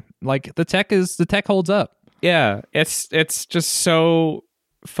Stream, like the tech holds up. Yeah. It's just so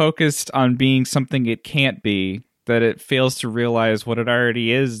focused on being something it can't be that it fails to realize what it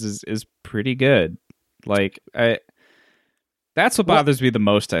already is pretty good. Like that's what bothers me the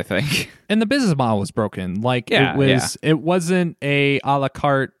most, I think. And the business model was broken. Like it wasn't a la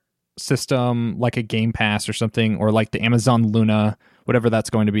carte system like a Game Pass or something, or like the Amazon Luna, whatever that's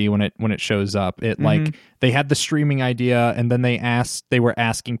going to be when it shows up. It like they had the streaming idea, and then they were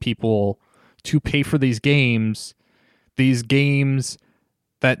asking people to pay for these games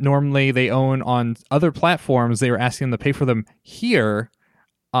that normally they own on other platforms. They were asking them to pay for them here,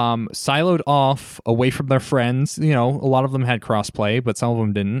 siloed off away from their friends. You know, a lot of them had crossplay, but some of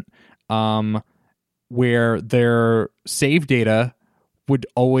them didn't. Where their save data would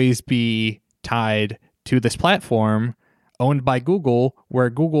always be tied to this platform owned by Google, where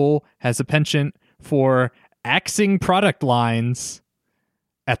Google has a penchant for axing product lines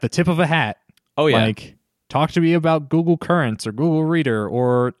at the tip of a hat. Oh, yeah. Like, talk to me about Google Currents or Google Reader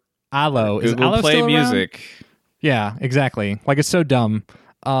or Allo. Google Is Allo Play still Music. Around? Yeah, exactly. Like, it's so dumb.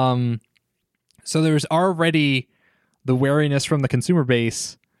 So there's already the wariness from the consumer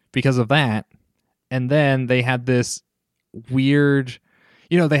base because of that. And then they had this weird,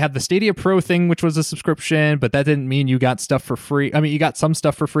 they had the Stadia Pro thing, which was a subscription, but that didn't mean you got stuff for free. I mean, you got some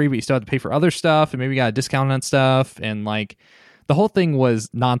stuff for free, but you still had to pay for other stuff, and maybe you got a discount on stuff. And like, the whole thing was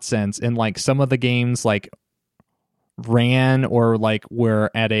nonsense. And like, some of the games like ran or like were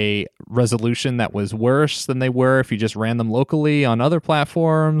at a resolution that was worse than they were if you just ran them locally on other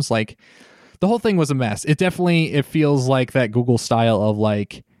platforms. Like, the whole thing was a mess. It feels like that Google style of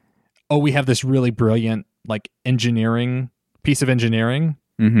like, oh, we have this really brilliant like piece of engineering.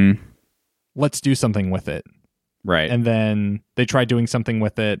 Mm-hmm. Let's do something with it. Right. And then they try doing something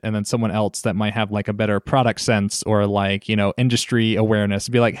with it, and then someone else that might have like a better product sense or like, industry awareness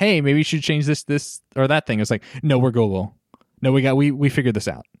be like, hey, maybe you should change this or that thing. It's like, no, we're Google. No, we figured this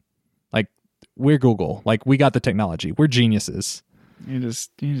out. Like, we're Google. Like, we got the technology. We're geniuses. You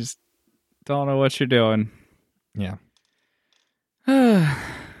just don't know what you're doing. Yeah.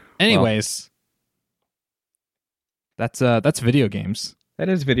 Anyways, that's video games. That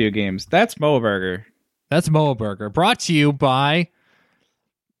is video games. That's Moa Burger. That's Moa Burger, brought to you by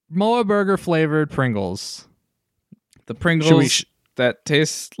Moa Burger flavored Pringles. The Pringles that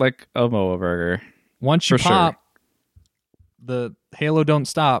taste like a Moa Burger. Once you pop, the Halo don't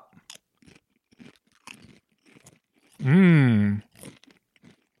stop.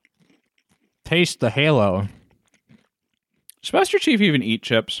 taste the Halo. Does Master Chief even eat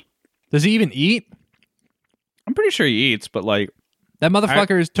chips? Does he even eat? I'm pretty sure he eats, but like that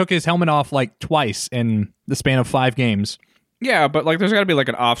motherfucker took his helmet off like twice in the span of 5 games. Yeah, but like there's got to be like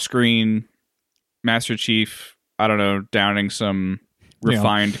an off-screen Master Chief, I don't know, downing some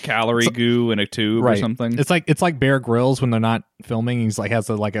refined calorie goo in a tube or something. It's like Bear Grylls when they're not filming. He's like has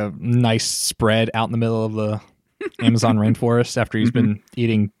a nice spread out in the middle of the Amazon rainforest after he's been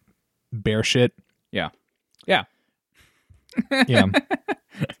eating bear shit. Yeah. Yeah.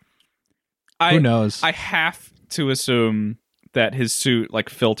 Who knows? I have to assume that his suit like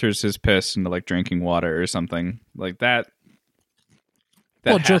filters his piss into like drinking water or something like that.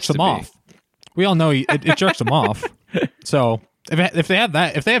 Well, it jerks him off. We all know it jerks him off. So if they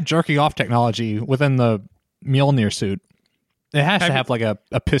have jerking off technology within the Mjolnir suit, it has to have like a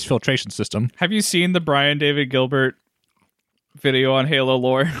piss filtration system. Have you seen the Brian David Gilbert video on Halo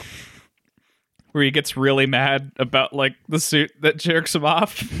lore? Where he gets really mad about like the suit that jerks him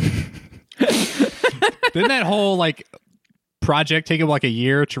off. Didn't that whole like project take him like a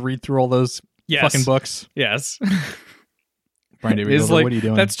year to read through all those fucking books? Yes. Brian David Gilbert, like, what are you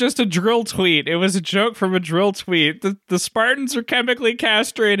doing? That's just a drill tweet. It was a joke from a drill tweet. The Spartans are chemically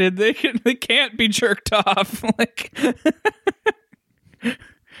castrated. They can't be jerked off. Like,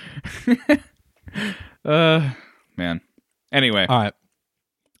 man. Anyway, all right.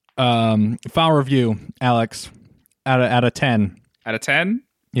 File review, Alex. Out of 10. Out of 10?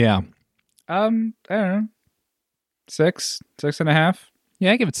 Yeah. I don't know. 6.5.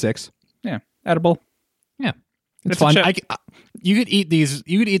 Yeah, I give it 6. Yeah, edible. Yeah, it's fun. You could eat these.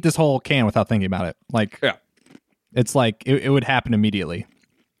 You could eat this whole can without thinking about it. Like, yeah, it's like it would happen immediately.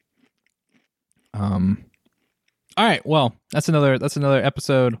 All right. Well, that's another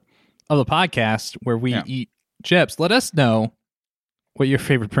episode of the podcast where we eat chips. Let us know what your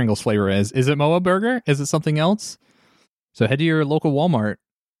favorite Pringles flavor is. Is it Moa Burger? Is it something else? So head to your local Walmart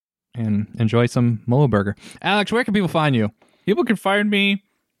and enjoy some Moa Burger. Alex, where can people find you? People can find me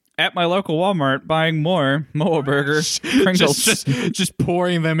at my local Walmart buying more Moa Burger Pringles. just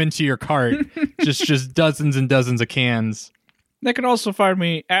pouring them into your cart. just dozens and dozens of cans. They can also find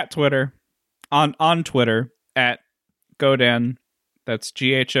me at Twitter, on Twitter, at Godan. That's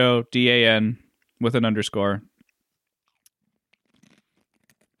GHODAN with an underscore.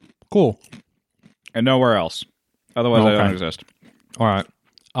 Cool. And nowhere else. Otherwise, I don't exist. All right.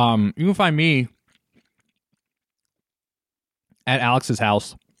 You can find me at Alex's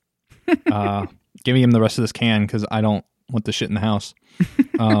house. Giving him the rest of this can because I don't want the shit in the house.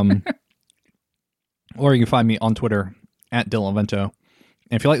 Or you can find me on Twitter at Dylan Vento. And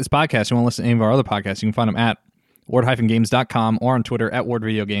if you like this podcast, you want to listen to any of our other podcasts, you can find them at ward-games.com or on Twitter at Ward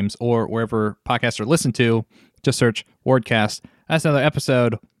Video Games or wherever podcasts are listened to. Just search Wardcast. That's another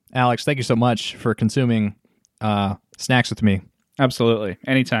episode. Alex, thank you so much for consuming snacks with me. Absolutely.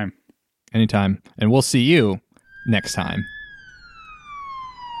 Anytime. And we'll see you next time.